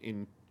had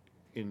in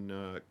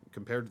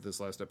compared to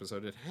this last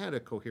episode, it had a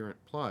coherent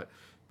plot,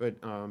 but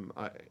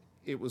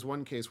it was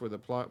one case where the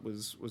plot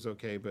was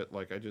okay, but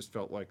like I just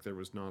felt like there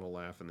was not a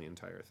laugh in the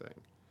entire thing.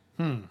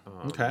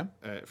 Okay.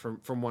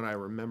 From what I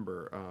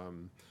remember,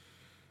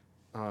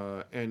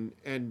 and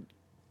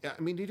I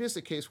mean it is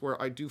a case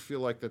where I do feel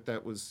like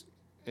that was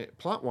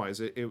plot wise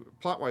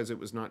it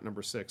was not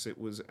number 6. It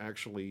was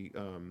actually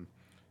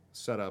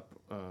set up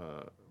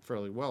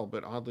fairly well,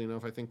 but oddly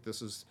enough, I think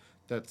this is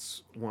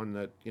that's one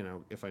that,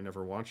 if I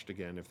never watched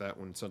again, if that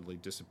one suddenly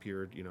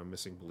disappeared,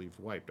 missing, believed,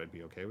 wiped, I'd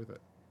be okay with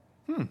it.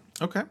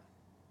 Okay.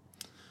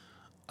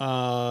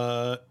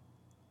 Uh,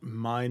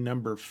 my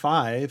number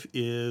 5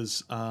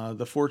 is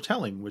The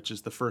Foretelling, which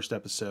is the first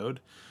episode.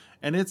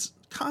 And it's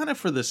kind of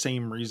for the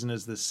same reason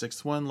as the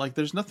sixth one. Like,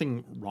 there's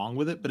nothing wrong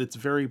with it, but it's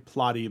very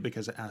plotty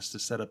because it has to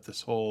set up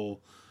this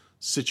whole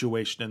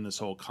situation and this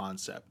whole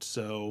concept.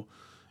 So,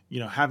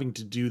 having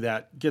to do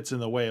that gets in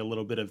the way a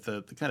little bit of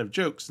the kind of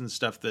jokes and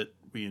stuff that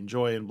we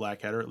enjoy in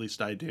Blackadder, at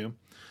least I do.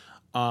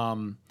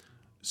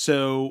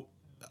 So,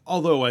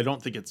 although I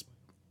don't think it's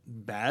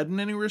bad in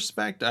any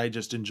respect, I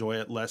just enjoy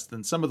it less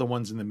than some of the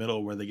ones in the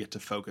middle where they get to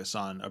focus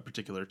on a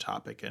particular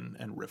topic and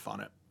riff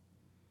on it.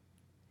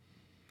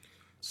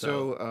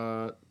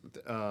 So,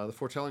 The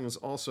Foretelling is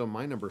also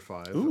my number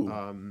 5.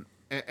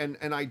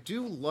 And I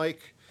do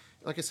like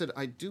I said,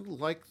 I do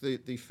like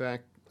the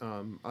fact,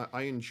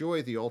 I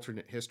enjoy the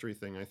alternate history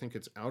thing. I think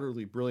it's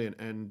utterly brilliant.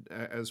 And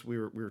as we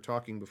were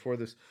talking before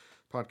this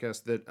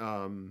podcast that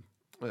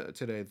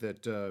today,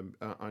 that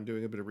on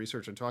doing a bit of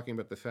research and talking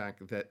about the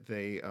fact that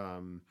they,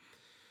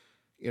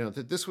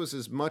 that this was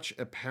as much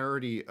a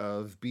parody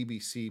of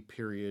BBC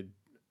period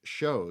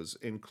shows,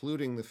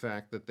 including the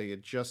fact that they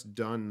had just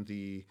done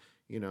the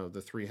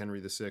 3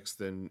 Henry VI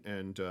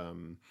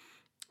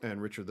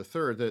and Richard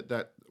III,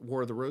 that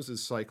War of the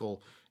Roses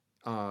cycle,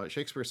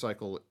 Shakespeare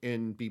cycle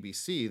in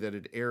BBC that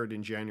had aired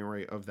in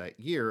January of that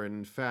year. And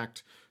in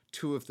fact,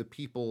 two of the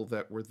people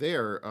that were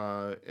there,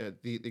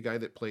 the guy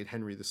that played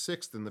Henry VI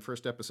in the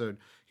first episode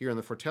here in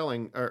The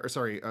Foretelling,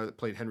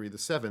 played Henry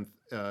VII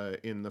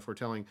in The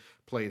Foretelling,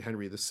 played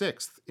Henry VI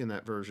in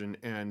that version,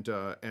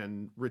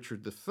 and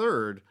Richard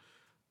III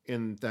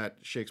in that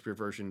Shakespeare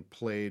version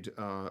played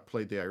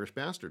the Irish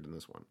Bastard in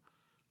this one.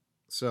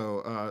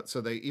 So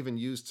they even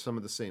used some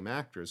of the same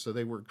actors. So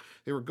they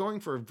were going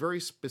for a very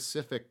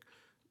specific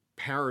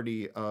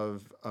parody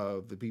of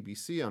the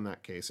BBC on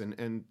that case,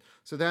 and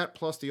so that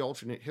plus the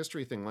alternate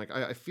history thing, like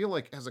I feel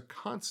like as a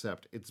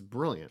concept it's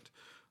brilliant.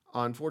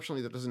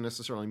 Unfortunately, that doesn't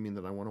necessarily mean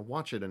that I want to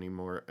watch it any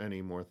more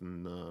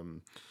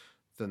than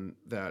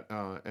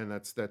that, and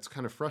that's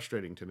kind of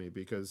frustrating to me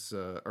because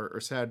or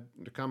sad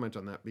to comment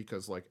on that,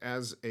 because like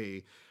as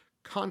a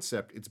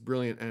concept it's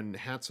brilliant, and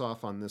hats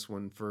off on this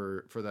one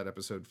for that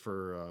episode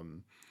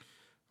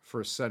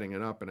for setting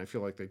it up, and I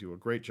feel like they do a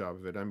great job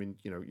of it. I mean,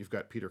 you've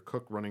got Peter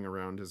Cook running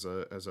around as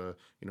a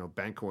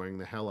banquoing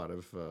the hell out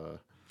of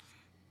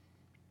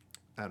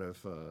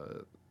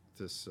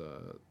this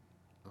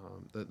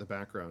the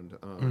background.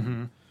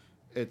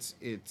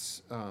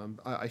 It's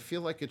I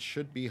feel like it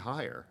should be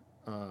higher,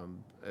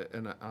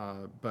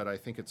 but I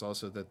think it's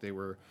also that they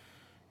were,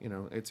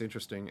 it's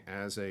interesting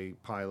as a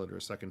pilot or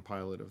a second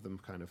pilot of them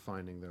kind of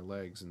finding their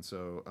legs. And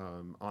so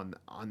on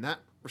that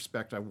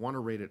respect, I want to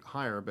rate it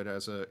higher, but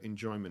as a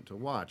enjoyment to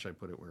watch, I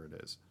put it where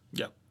it is.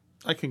 Yeah,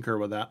 I concur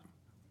with that.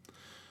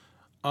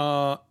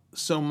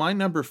 So my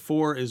number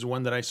 4 is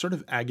one that I sort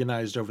of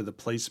agonized over the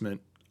placement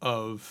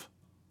of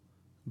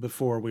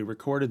before we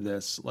recorded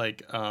this,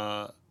 like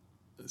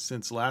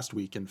since last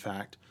week, in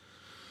fact.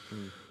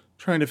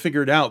 Trying to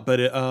figure it out.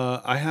 But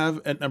I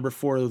have at number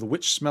 4 The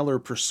Witch Smeller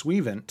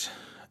Pursuivant.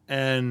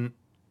 And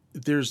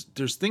there's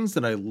things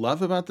that I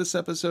love about this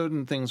episode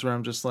and things where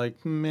I'm just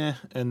like, meh.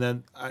 And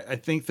then I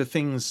think the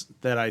things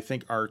that I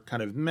think are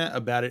kind of meh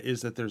about it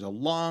is that there's a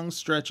long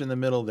stretch in the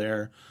middle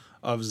there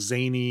of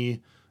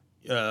zany,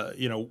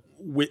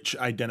 witch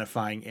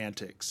identifying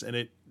antics.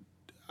 And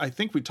I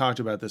think we talked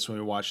about this when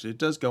we watched it. It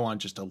does go on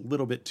just a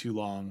little bit too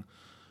long.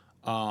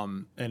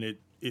 And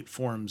it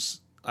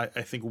forms, I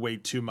think, way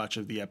too much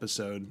of the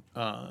episode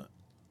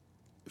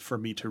for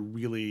me to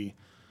really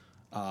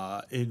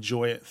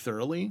enjoy it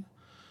thoroughly.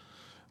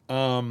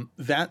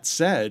 That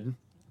said,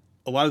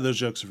 a lot of those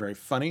jokes are very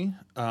funny.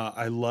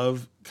 I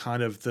love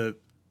kind of the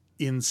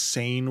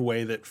insane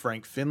way that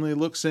Frank Finlay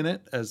looks in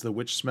it as the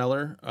witch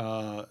smeller.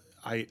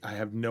 I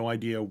have no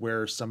idea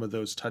where some of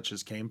those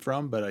touches came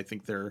from, but I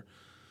think they're,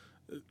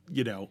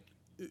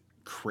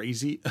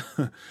 crazy.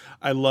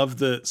 I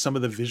love some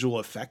of the visual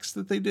effects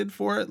that they did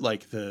for it,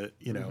 like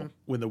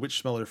when the witch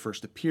smeller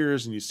first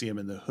appears and you see him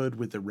in the hood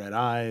with the red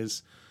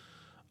eyes.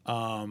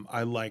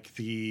 I like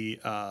the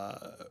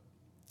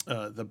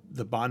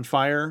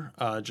bonfire,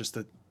 just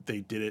that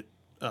they did it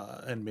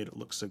and made it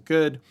look so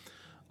good.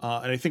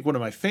 And I think one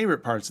of my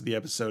favorite parts of the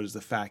episode is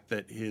the fact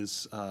that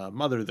his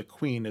mother, the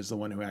queen, is the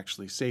one who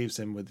actually saves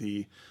him with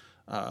the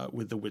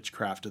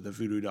witchcraft of the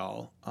voodoo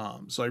doll.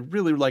 So I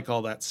really like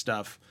all that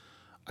stuff.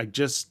 I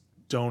just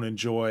don't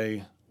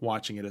enjoy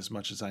watching it as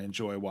much as I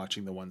enjoy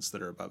watching the ones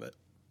that are above it.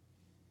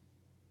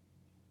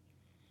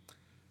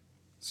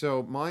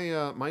 So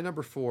my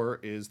number 4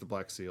 is The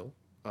Black Seal.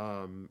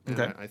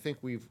 Okay. I think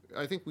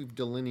we've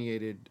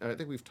delineated. I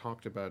think we've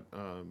talked about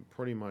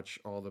pretty much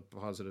all the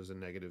positives and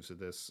negatives of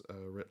this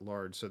writ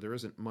large. So there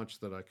isn't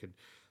much that I could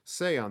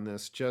say on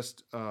this.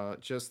 Just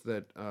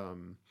that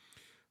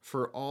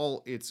for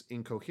all its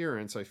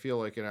incoherence, I feel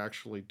like it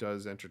actually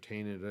does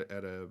entertain it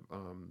at a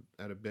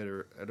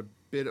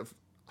bit of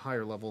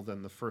higher level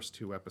than the first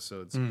two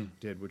episodes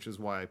did, which is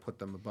why I put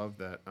them above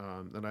that.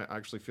 And I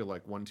actually feel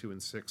like 1, 2,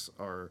 and 6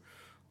 are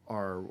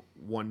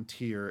one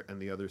tier,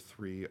 and the other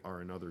three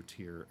are another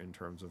tier in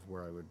terms of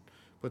where I would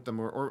put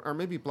them, or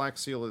maybe Black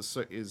Seal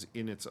is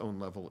in its own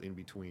level in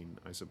between.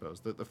 I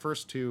suppose the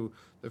first two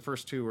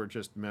are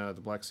just meh.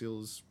 The Black Seal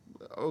is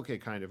okay,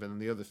 kind of, and then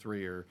the other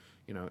three are,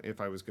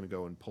 if I was going to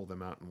go and pull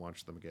them out and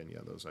watch them again, yeah,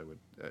 those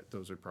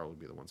would probably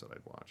be the ones that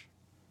I'd watch.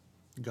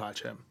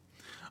 Gotcha.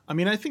 I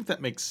mean, I think that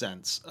makes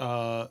sense.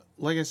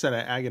 Like I said, I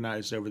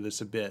agonized over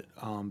this a bit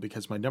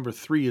because my number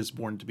 3 is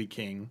Born to be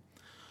King.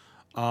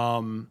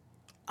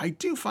 I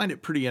do find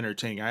it pretty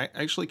entertaining. I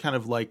actually kind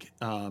of like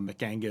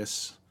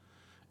McAngus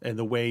and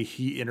the way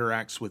he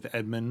interacts with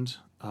Edmund.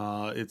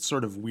 It's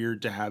sort of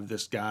weird to have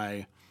this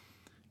guy,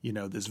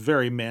 this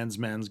very man's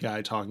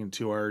guy talking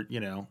to our,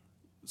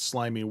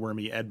 slimy,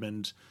 wormy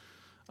Edmund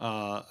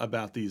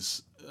about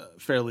these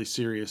fairly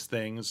serious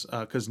things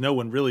because no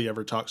one really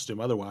ever talks to him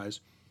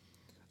otherwise.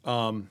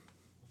 And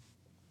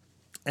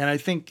I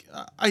think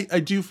I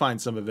do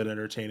find some of it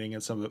entertaining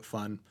and some of it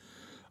fun.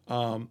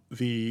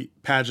 The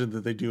pageant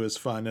that they do is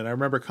fun, and I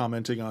remember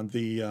commenting on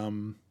the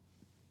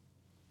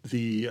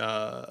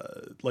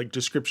like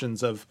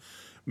descriptions of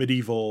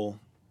medieval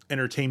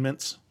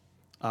entertainments,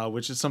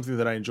 which is something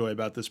that I enjoy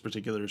about this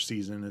particular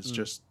season. It's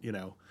just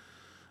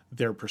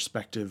their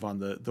perspective on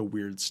the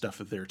weird stuff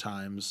of their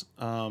times.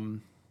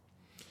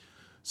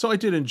 So I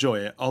did enjoy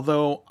it,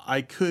 although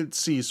I could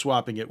see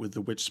swapping it with the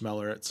Witch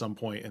Smeller at some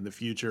point in the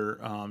future,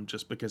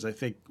 just because I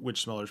think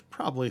Witch Smeller is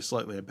probably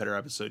slightly a better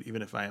episode,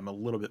 even if I am a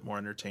little bit more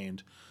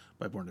entertained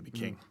by Born to be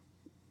King.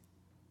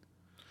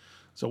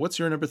 So what's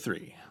your number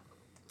 3?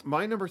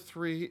 My number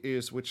 3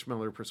 is Witch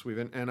Smeller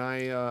Pursuivant, and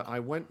I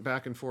went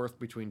back and forth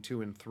between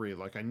 2 and 3.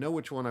 Like, I know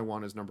which one I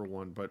want as number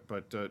 1,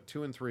 but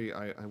 2 and 3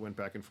 I went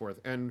back and forth.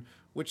 And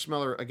Witch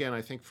Smeller, again,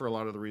 I think for a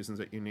lot of the reasons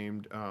that you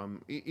named,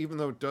 even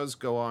though it does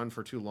go on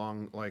for too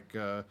long, like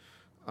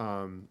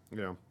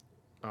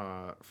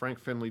Frank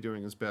Finley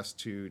doing his best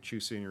to chew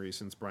scenery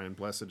since Brian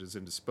Blessed is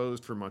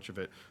indisposed for much of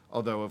it.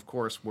 Although, of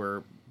course,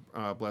 where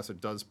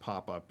Blessed does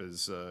pop up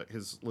is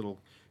his little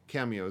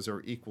cameos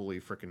are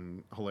equally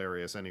freaking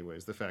hilarious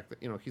anyways. The fact that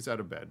he's out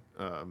of bed,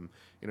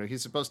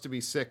 he's supposed to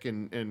be sick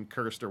and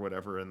cursed or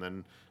whatever, and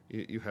then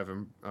you have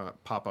him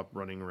pop up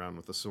running around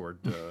with a sword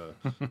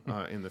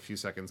in the few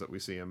seconds that we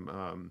see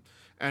him.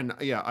 And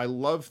yeah, I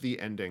love the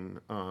ending.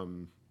 I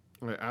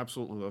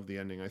absolutely love the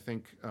ending. I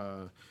think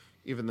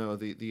even though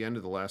the end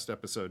of the last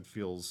episode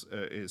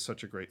is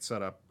such a great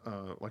setup,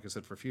 like I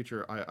said, for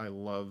future, I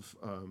love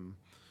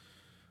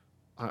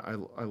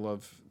I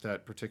love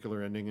that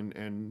particular ending,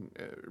 and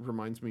it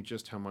reminds me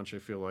just how much I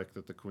feel like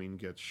that the Queen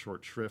gets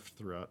short shrift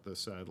throughout this,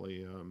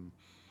 sadly.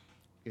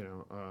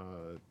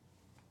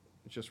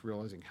 Just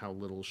realizing how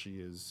little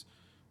she's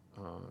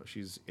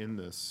in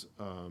this,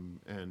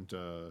 and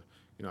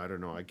I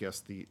don't know. I guess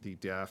the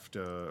daft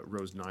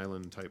Rose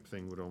Nyland type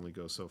thing would only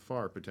go so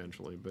far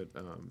potentially, but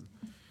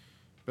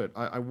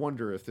I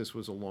wonder if this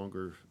was a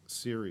longer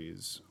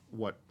series,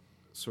 what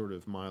sort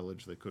of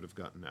mileage they could have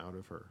gotten out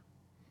of her.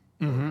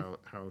 Or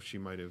how she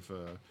might have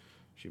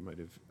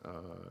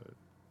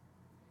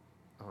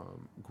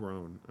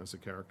grown as a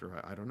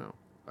character. I don't know.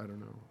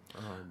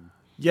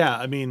 Yeah,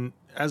 I mean,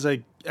 as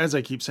I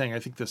keep saying, I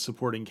think the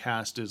supporting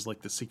cast is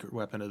like the secret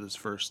weapon of this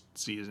first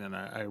season.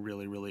 I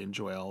really, really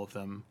enjoy all of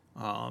them.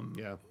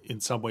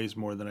 In some ways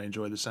more than I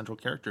enjoy the central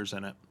characters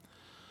in it.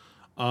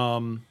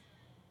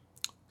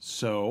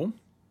 So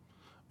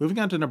moving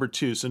on to number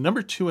 2. So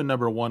number 2 and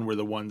number 1 were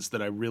the ones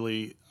that I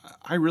really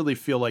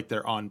feel like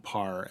they're on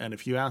par. And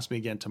if you ask me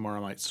again tomorrow,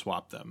 I might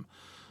swap them.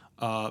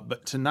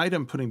 But tonight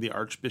I'm putting the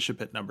Archbishop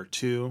at number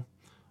 2.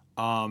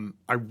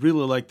 I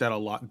really like that a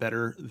lot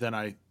better than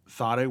I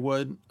thought I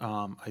would.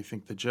 I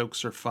think the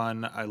jokes are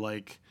fun. I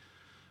like,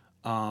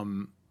 how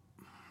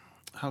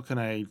can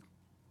I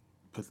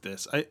put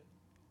this?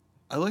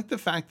 I like the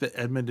fact that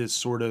Edmund is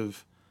sort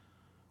of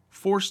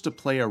forced to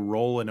play a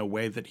role in a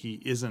way that he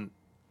isn't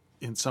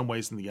in some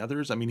ways in the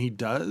others. I mean, he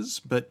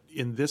does, but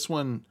in this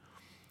one,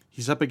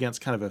 he's up against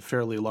kind of a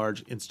fairly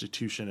large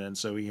institution, and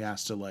so he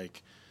has to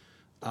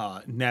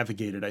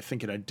navigate it, I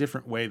think, in a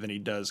different way than he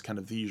does kind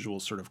of the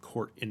usual sort of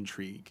court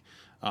intrigue.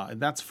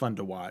 And that's fun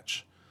to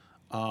watch.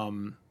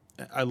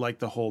 I like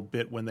the whole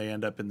bit when they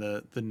end up in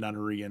the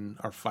nunnery and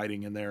are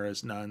fighting in there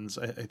as nuns.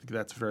 I think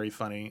that's very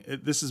funny.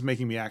 This is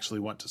making me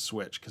actually want to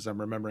switch because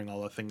I'm remembering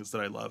all the things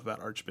that I love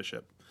about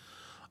Archbishop.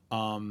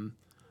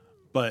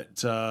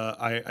 But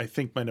I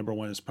think my number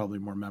 1 is probably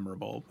more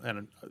memorable,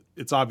 and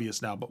it's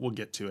obvious now, but we'll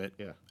get to it.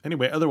 Yeah.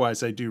 Anyway,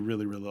 otherwise, I do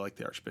really, really like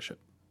the Archbishop.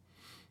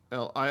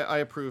 Well, I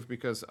approve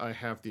because I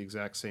have the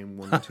exact same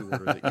 1 and 2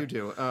 order that you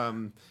do.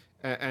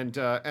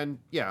 And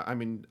yeah, I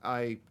mean,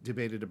 I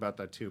debated about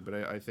that too, but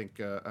I think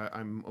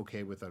I'm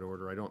okay with that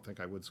order. I don't think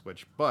I would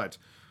switch, but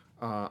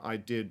I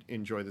did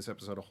enjoy this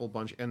episode a whole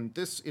bunch. And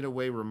this, in a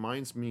way,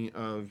 reminds me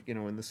of,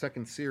 in the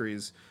second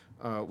series,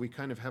 we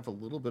kind of have a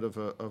little bit of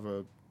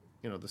a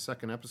the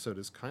second episode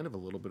is kind of a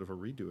little bit of a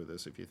redo of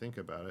this if you think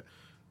about it.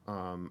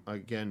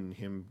 Again,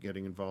 him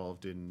getting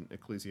involved in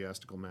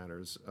ecclesiastical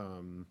matters,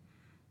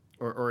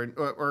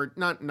 or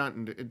not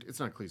it's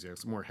not ecclesiastical,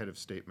 it's more head of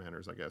state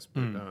matters, I guess.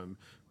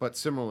 But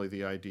similarly,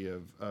 the idea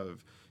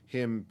of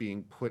him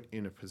being put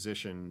in a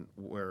position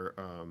where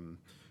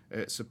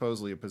it's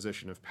supposedly a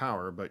position of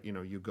power, but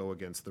you go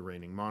against the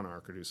reigning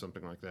monarch or do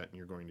something like that, and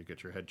you're going to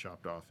get your head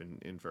chopped off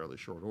in fairly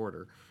short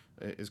order,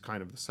 is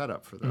kind of the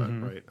setup for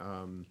that,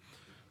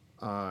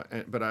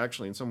 right? But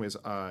actually, in some ways,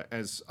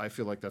 as I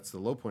feel like that's the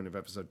low point of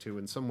episode 2,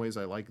 in some ways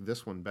I like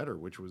this one better,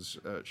 which was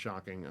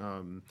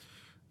shocking.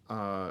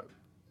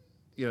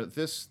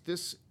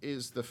 This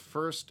is the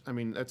first. I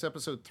mean, that's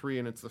episode 3,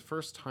 and it's the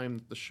first time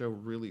that the show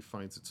really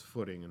finds its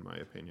footing, in my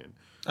opinion.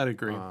 I'd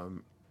agree.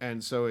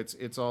 And so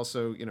it's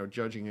also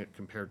judging it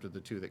compared to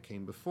the 2 that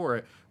came before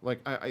it.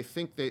 Like I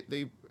think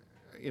they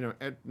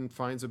Edmund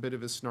finds a bit of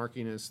his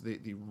snarkiness.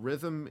 The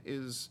rhythm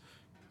is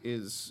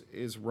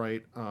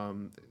right.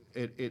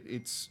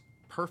 It's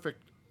perfect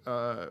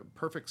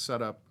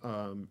setup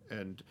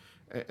and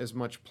as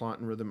much plot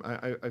and rhythm.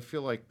 I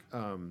feel like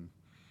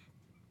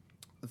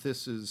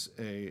this is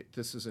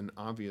an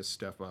obvious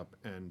step up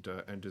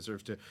and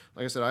deserves to.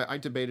 Like I said, I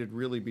debated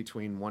really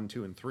between 1,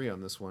 2, and 3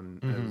 on this one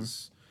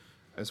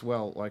as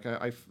well. Like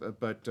I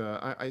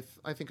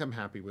think I'm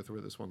happy with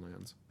where this one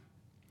lands.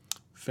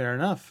 Fair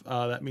enough.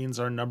 That means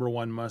our number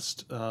 1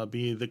 must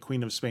be the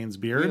Queen of Spain's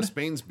Beard. Queen of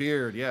Spain's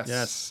Beard, yes.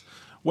 Yes.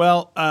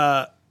 Well,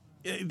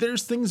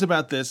 there's things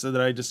about this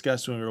that I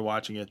discussed when we were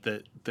watching it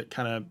that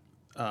kind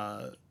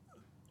of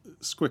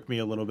squick me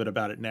a little bit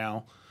about it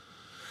now.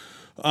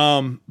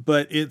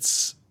 But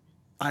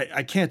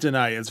I can't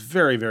deny it's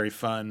very, very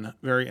fun,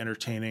 very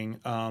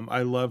entertaining.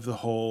 I love the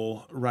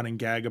whole running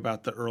gag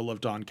about the Earl of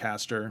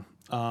Doncaster,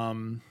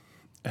 the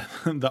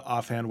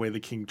offhand way the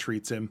king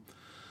treats him.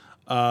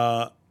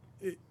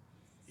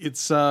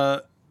 It's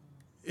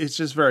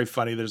just very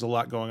funny. There's a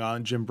lot going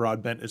on. Jim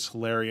Broadbent is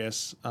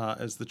hilarious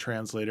as the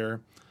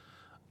translator.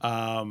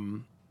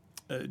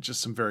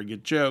 Just some very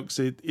good jokes.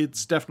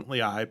 It's definitely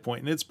a high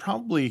point, and it's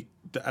probably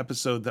the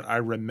episode that I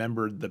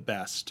remembered the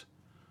best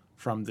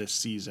from this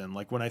season.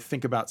 Like when I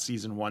think about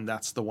season 1,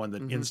 that's the one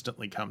that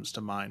instantly comes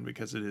to mind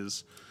because it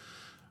is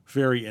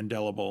very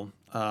indelible.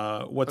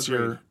 What's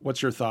your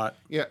thought?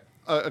 Yeah,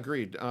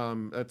 agreed.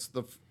 That's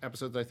the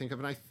episode that I think of,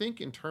 and I think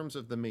in terms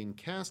of the main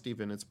cast,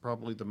 even it's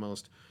probably the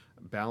most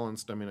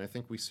balanced. I mean, I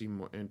think we see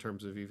more in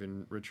terms of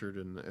even Richard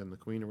and the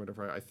Queen or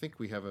whatever. I think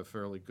we have a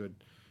fairly good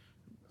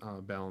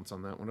balance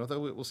on that one.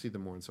 Although we'll see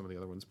them more in some of the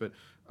other ones, but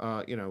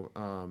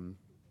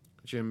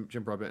Jim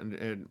Broadbent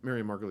and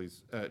Miriam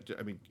Margolyes,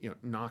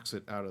 knocks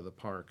it out of the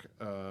park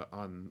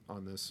on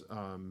this.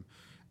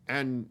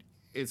 And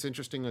it's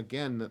interesting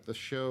again that the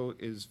show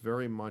is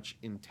very much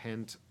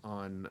intent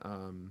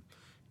on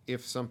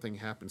if something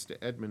happens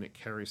to Edmund, it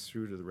carries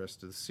through to the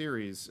rest of the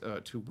series,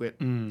 to wit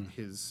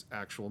his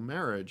actual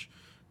marriage,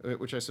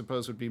 which I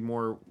suppose would be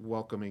more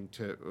welcoming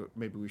to.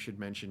 Maybe we should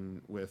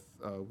mention with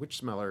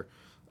Witchsmeller.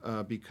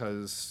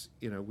 Because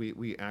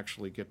we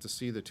actually get to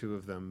see the two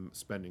of them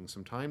spending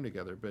some time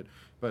together,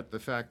 but the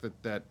fact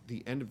that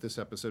the end of this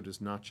episode is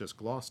not just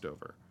glossed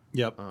over.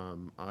 Yep.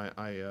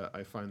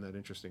 I find that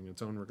interesting in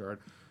its own regard.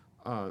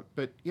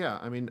 But yeah,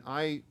 I mean,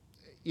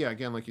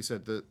 again, like you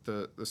said,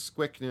 the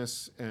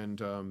squickness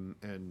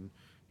and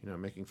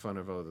making fun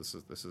of this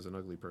is an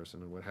ugly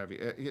person and what have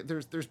you.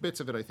 There's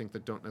bits of it I think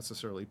that don't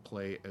necessarily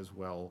play as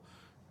well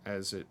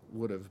as it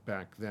would have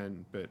back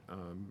then, but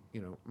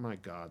my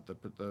God,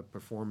 the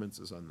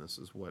performances on this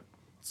is what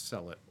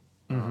sell it.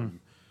 And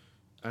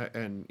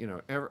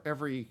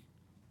every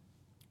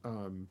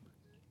oh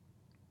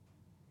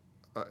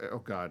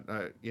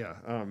God, yeah.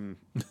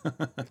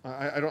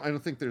 I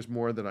don't think there's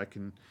more that I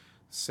can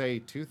say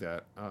to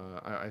that.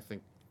 I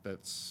think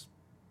that's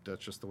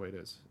just the way it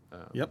is.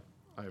 Yep.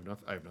 I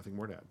have nothing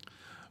more to add.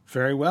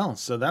 Very well.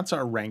 So that's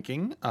our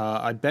ranking.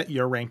 I bet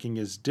your ranking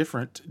is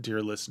different,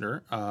 dear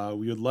listener.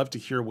 We would love to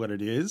hear what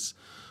it is.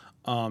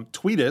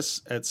 Tweet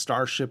us at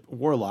Starship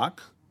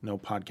Warlock, no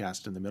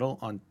podcast in the middle,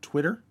 on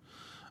Twitter.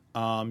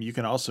 You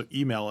can also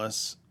email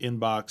us,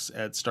 inbox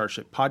at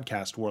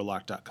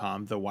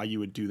starshippodcastwarlock.com, though why you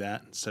would do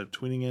that instead of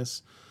tweeting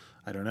us,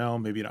 I don't know.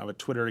 Maybe you don't have a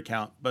Twitter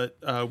account, but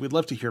we'd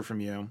love to hear from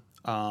you.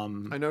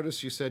 I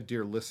noticed you said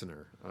dear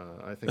listener.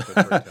 I think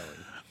that's very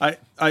telling.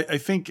 I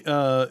think...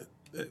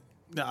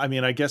 I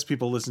mean, I guess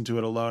people listen to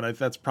it alone.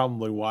 That's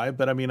probably why.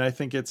 But I mean, I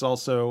think it's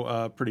also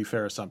a pretty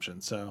fair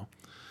assumption. So,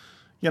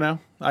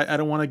 I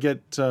don't want to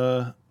get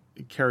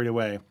carried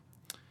away.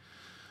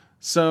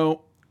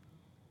 So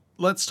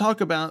let's talk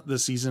about the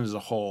season as a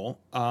whole.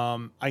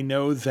 I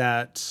know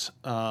that,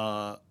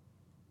 well,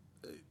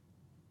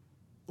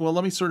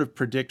 let me sort of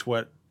predict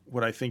what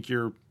I think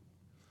your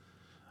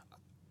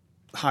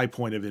high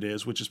point of it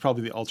is, which is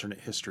probably the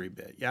alternate history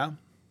bit. Yeah.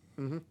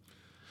 Mm-hmm.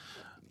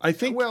 I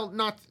think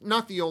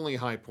not the only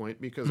high point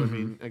because I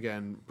mean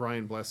again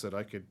Brian Blessed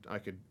I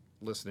could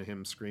listen to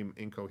him scream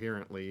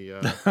incoherently,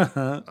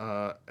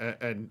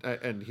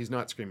 and he's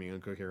not screaming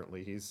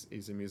incoherently.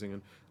 He's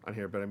amusing on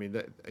here, but I mean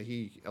that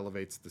he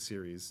elevates the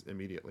series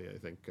immediately. I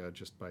think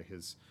just by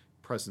his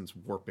presence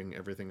warping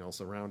everything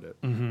else around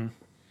it. Mm-hmm.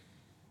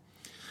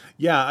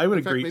 Yeah, I would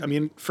agree. I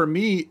mean, for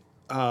me,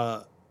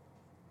 I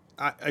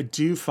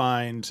do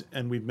find,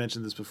 and we've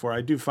mentioned this before,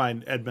 I do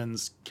find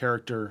Edmund's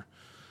character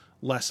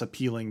less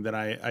appealing than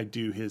I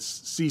do his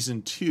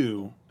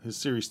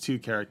series 2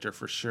 character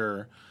for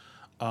sure.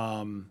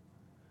 And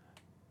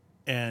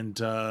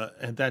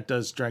that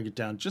does drag it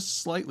down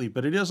just slightly,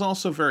 but it is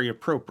also very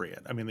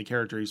appropriate. I mean, the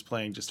character he's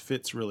playing just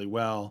fits really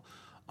well.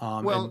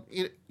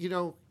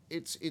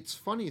 It's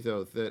funny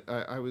though that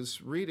I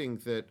was reading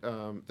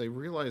that they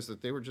realized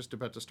that they were just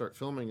about to start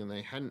filming and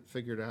they hadn't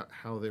figured out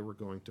how they were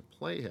going to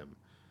play him.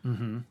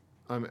 Mm-hmm.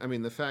 I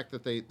mean, the fact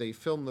that they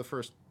filmed the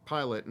first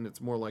pilot and it's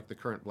more like the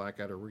current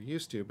Blackadder we're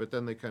used to, but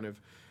then they kind of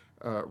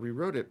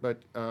rewrote it.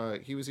 But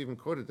he was even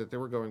quoted that they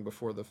were going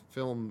before the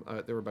film,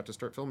 they were about to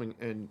start filming,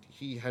 and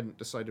he hadn't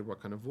decided what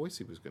kind of voice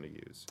he was going to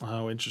use.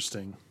 Oh,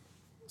 interesting.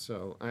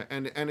 So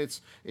and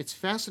it's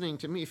fascinating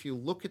to me if you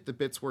look at the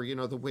bits where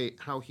the way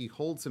how he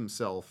holds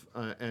himself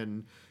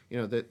and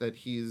that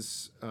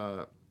he's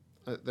a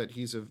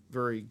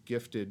very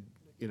gifted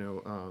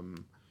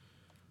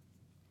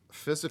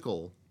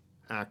physical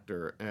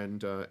actor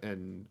and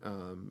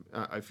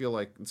I feel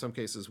like in some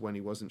cases when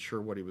he wasn't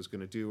sure what he was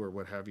going to do or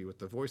what have you with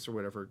the voice or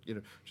whatever,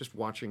 just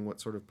watching what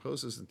sort of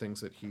poses and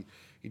things that he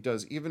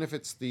does, even if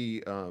it's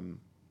the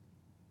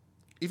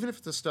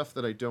stuff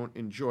that I don't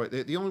enjoy.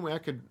 The only way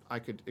I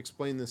could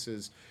explain this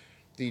is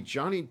the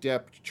Johnny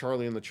Depp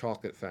Charlie and the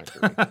Chocolate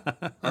Factory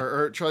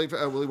or Charlie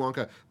Willy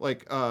Wonka.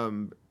 Like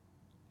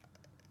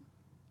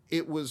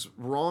it was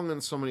wrong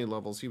on so many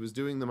levels. He was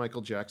doing the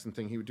Michael Jackson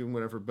thing. He was doing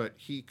whatever, but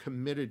he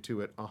committed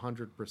to it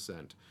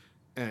 100%,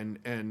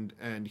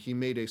 and he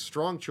made a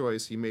strong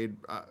choice. He made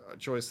a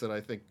choice that I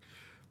think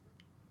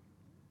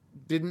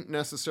didn't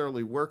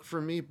necessarily work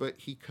for me, but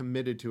he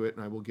committed to it,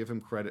 and I will give him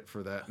credit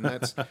for that. And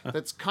that's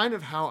kind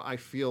of how I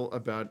feel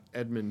about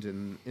Edmund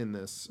in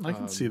this. I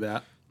can see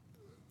that.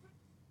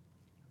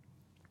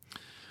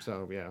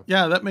 So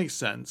yeah, that makes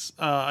sense.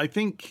 I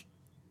think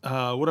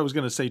what I was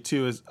going to say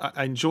too is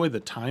I enjoy the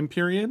time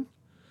period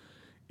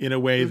in a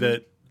way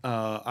that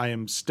I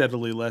am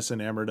steadily less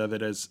enamored of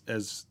it as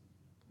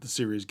the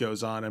series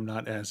goes on. I'm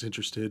not as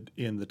interested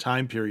in the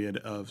time period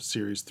of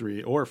series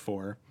 3 or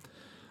 4.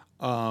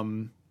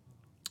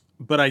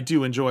 But I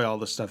do enjoy all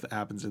the stuff that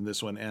happens in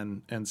this one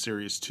and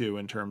series 2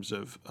 in terms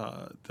of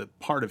the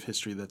part of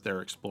history that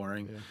they're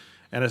exploring. Yeah.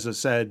 And as I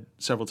said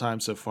several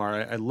times so far,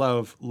 I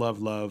love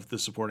the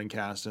supporting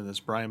cast in this.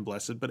 Brian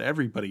Blessed, but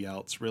everybody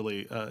else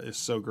really is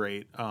so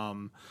great.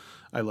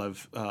 I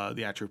love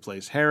the actor who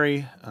plays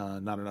Harry.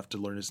 Not enough to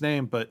learn his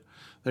name, but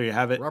there you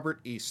have it.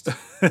 Robert East.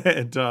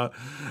 And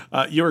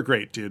you were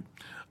great, dude.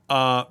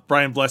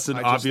 Brian Blessed,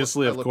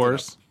 obviously, of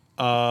course.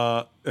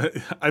 I'm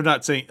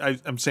not saying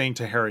I'm saying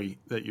to Harry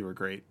that you were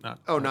great.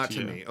 Not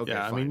to me. Okay,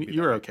 yeah, fine, I mean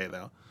you were okay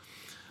though.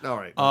 All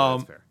right, no,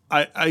 that's fair.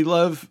 I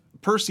love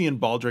Percy and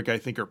Baldric. I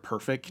think are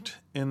perfect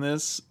in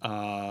this.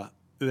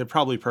 They're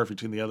probably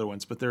perfect in the other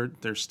ones, but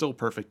they're still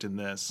perfect in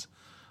this.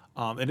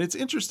 And it's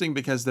interesting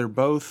because they're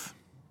both.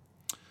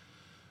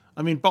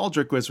 I mean,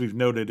 Baldric, as we've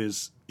noted,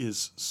 is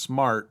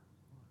smart,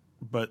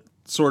 but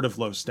sort of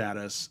low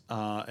status,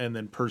 and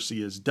then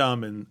Percy is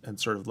dumb and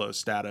sort of low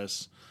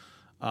status.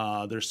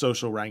 Their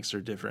social ranks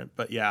are different,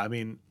 but yeah, I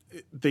mean,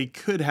 they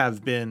could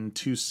have been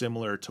too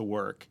similar to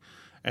work,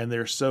 and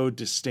they're so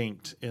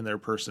distinct in their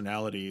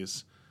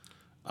personalities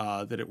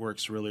that it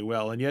works really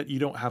well. And yet you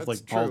don't have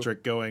That's like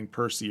Baldric going,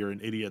 Percy, you're an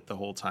idiot the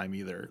whole time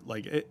either.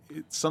 Like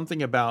it's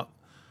something about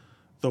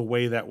the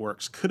way that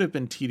works could have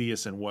been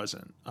tedious and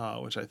wasn't,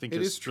 which I think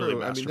is really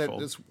masterful. I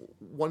mean, that's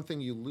one thing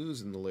you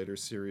lose in the later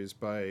series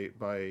by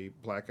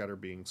Blackadder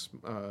being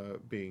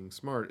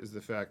smart is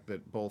the fact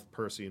that both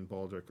Percy and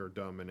Baldric are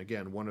dumb. And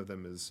again, one of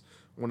them is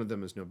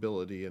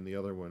nobility and the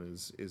other one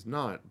is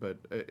not. But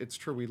it's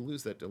true, we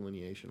lose that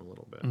delineation a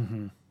little bit.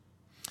 Mm-hmm.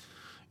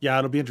 Yeah,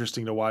 it'll be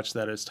interesting to watch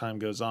that as time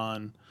goes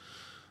on.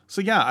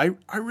 So yeah,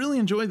 I really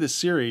enjoy this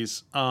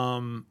series.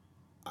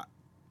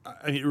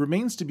 It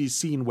remains to be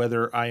seen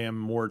whether I am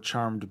more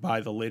charmed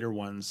by the later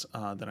ones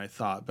than I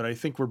thought, but I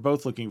think we're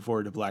both looking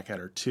forward to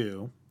Blackadder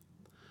 2.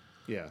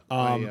 Yeah.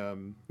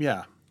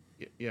 Yeah,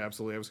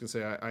 absolutely. I was going to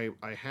say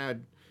I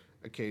had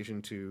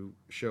occasion to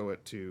show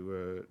it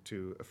to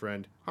a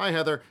friend. Hi,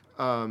 Heather.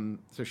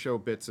 To show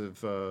bits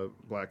of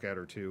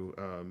Blackadder 2,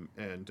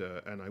 and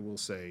I will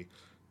say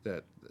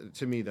that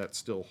to me that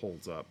still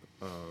holds up.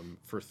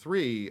 For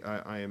 3,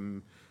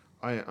 I'm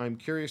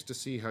curious to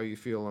see how you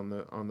feel on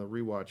the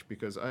rewatch,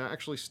 because I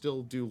actually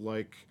still do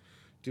like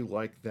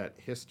that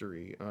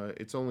history.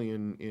 It's only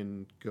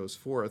in Goes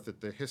Forth that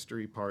the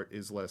history part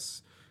is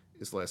less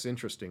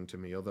interesting to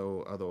me.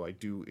 Although I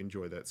do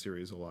enjoy that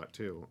series a lot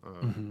too.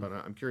 But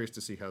I'm curious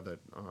to see how that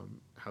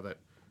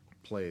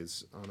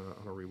plays on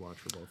a rewatch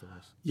for both of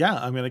us. Yeah,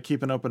 I'm going to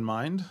keep an open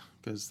mind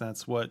because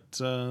that's what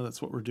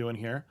we're doing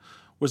here.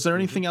 Was there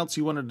anything else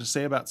you wanted to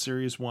say about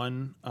Series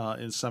 1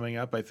 in summing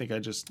up? I think I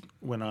just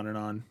went on and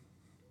on.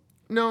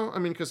 No, I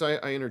mean, because I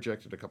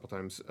interjected a couple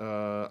times.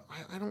 I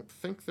don't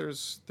think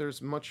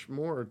there's much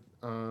more.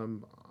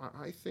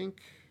 I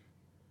think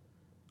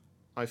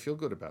I feel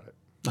good about it.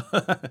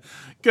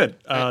 Good.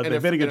 And they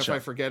made a good if show.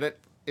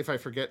 if I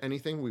forget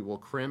anything, we will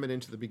cram it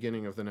into the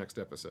beginning of the next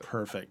episode.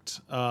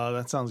 Perfect.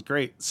 That sounds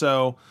great.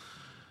 So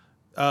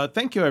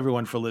thank you,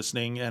 everyone, for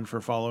listening and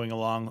for following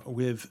along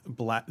with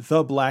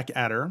The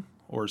Blackadder,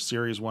 or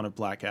Series 1 of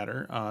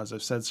Blackadder. As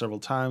I've said several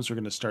times, we're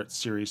going to start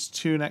Series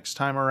 2 next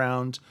time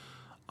around.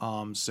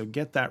 So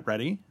get that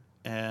ready,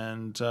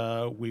 and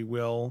we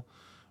will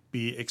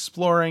be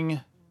exploring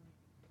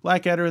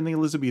Blackadder in the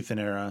Elizabethan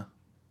era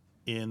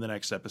in the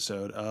next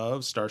episode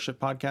of Starship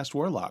Podcast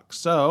Warlock.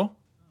 So,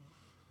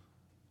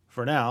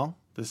 for now,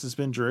 this has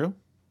been Drew.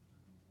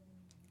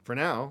 For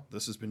now,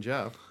 this has been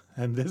Jeff.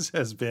 And this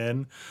has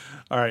been...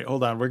 All right,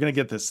 hold on. We're going to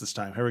get this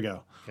time. Here we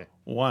go. Okay.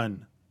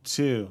 1,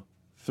 2,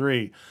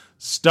 3.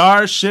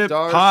 Starship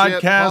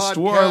Podcast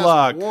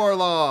Warlock.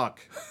 Warlock.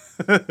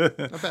 Not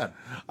bad.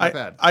 Not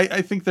bad.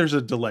 I think there's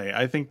a delay.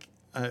 I think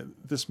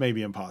this may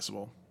be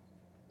impossible.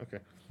 Okay.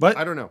 But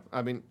I don't know.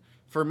 I mean,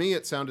 for me,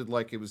 it sounded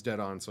like it was dead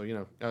on. So,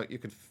 you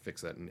could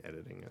fix that in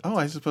editing. Oh,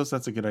 I suppose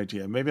that's a good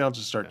idea. Maybe I'll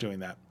just start doing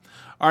that.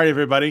 All right,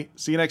 everybody.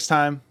 See you next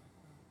time.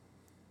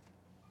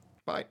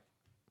 Bye.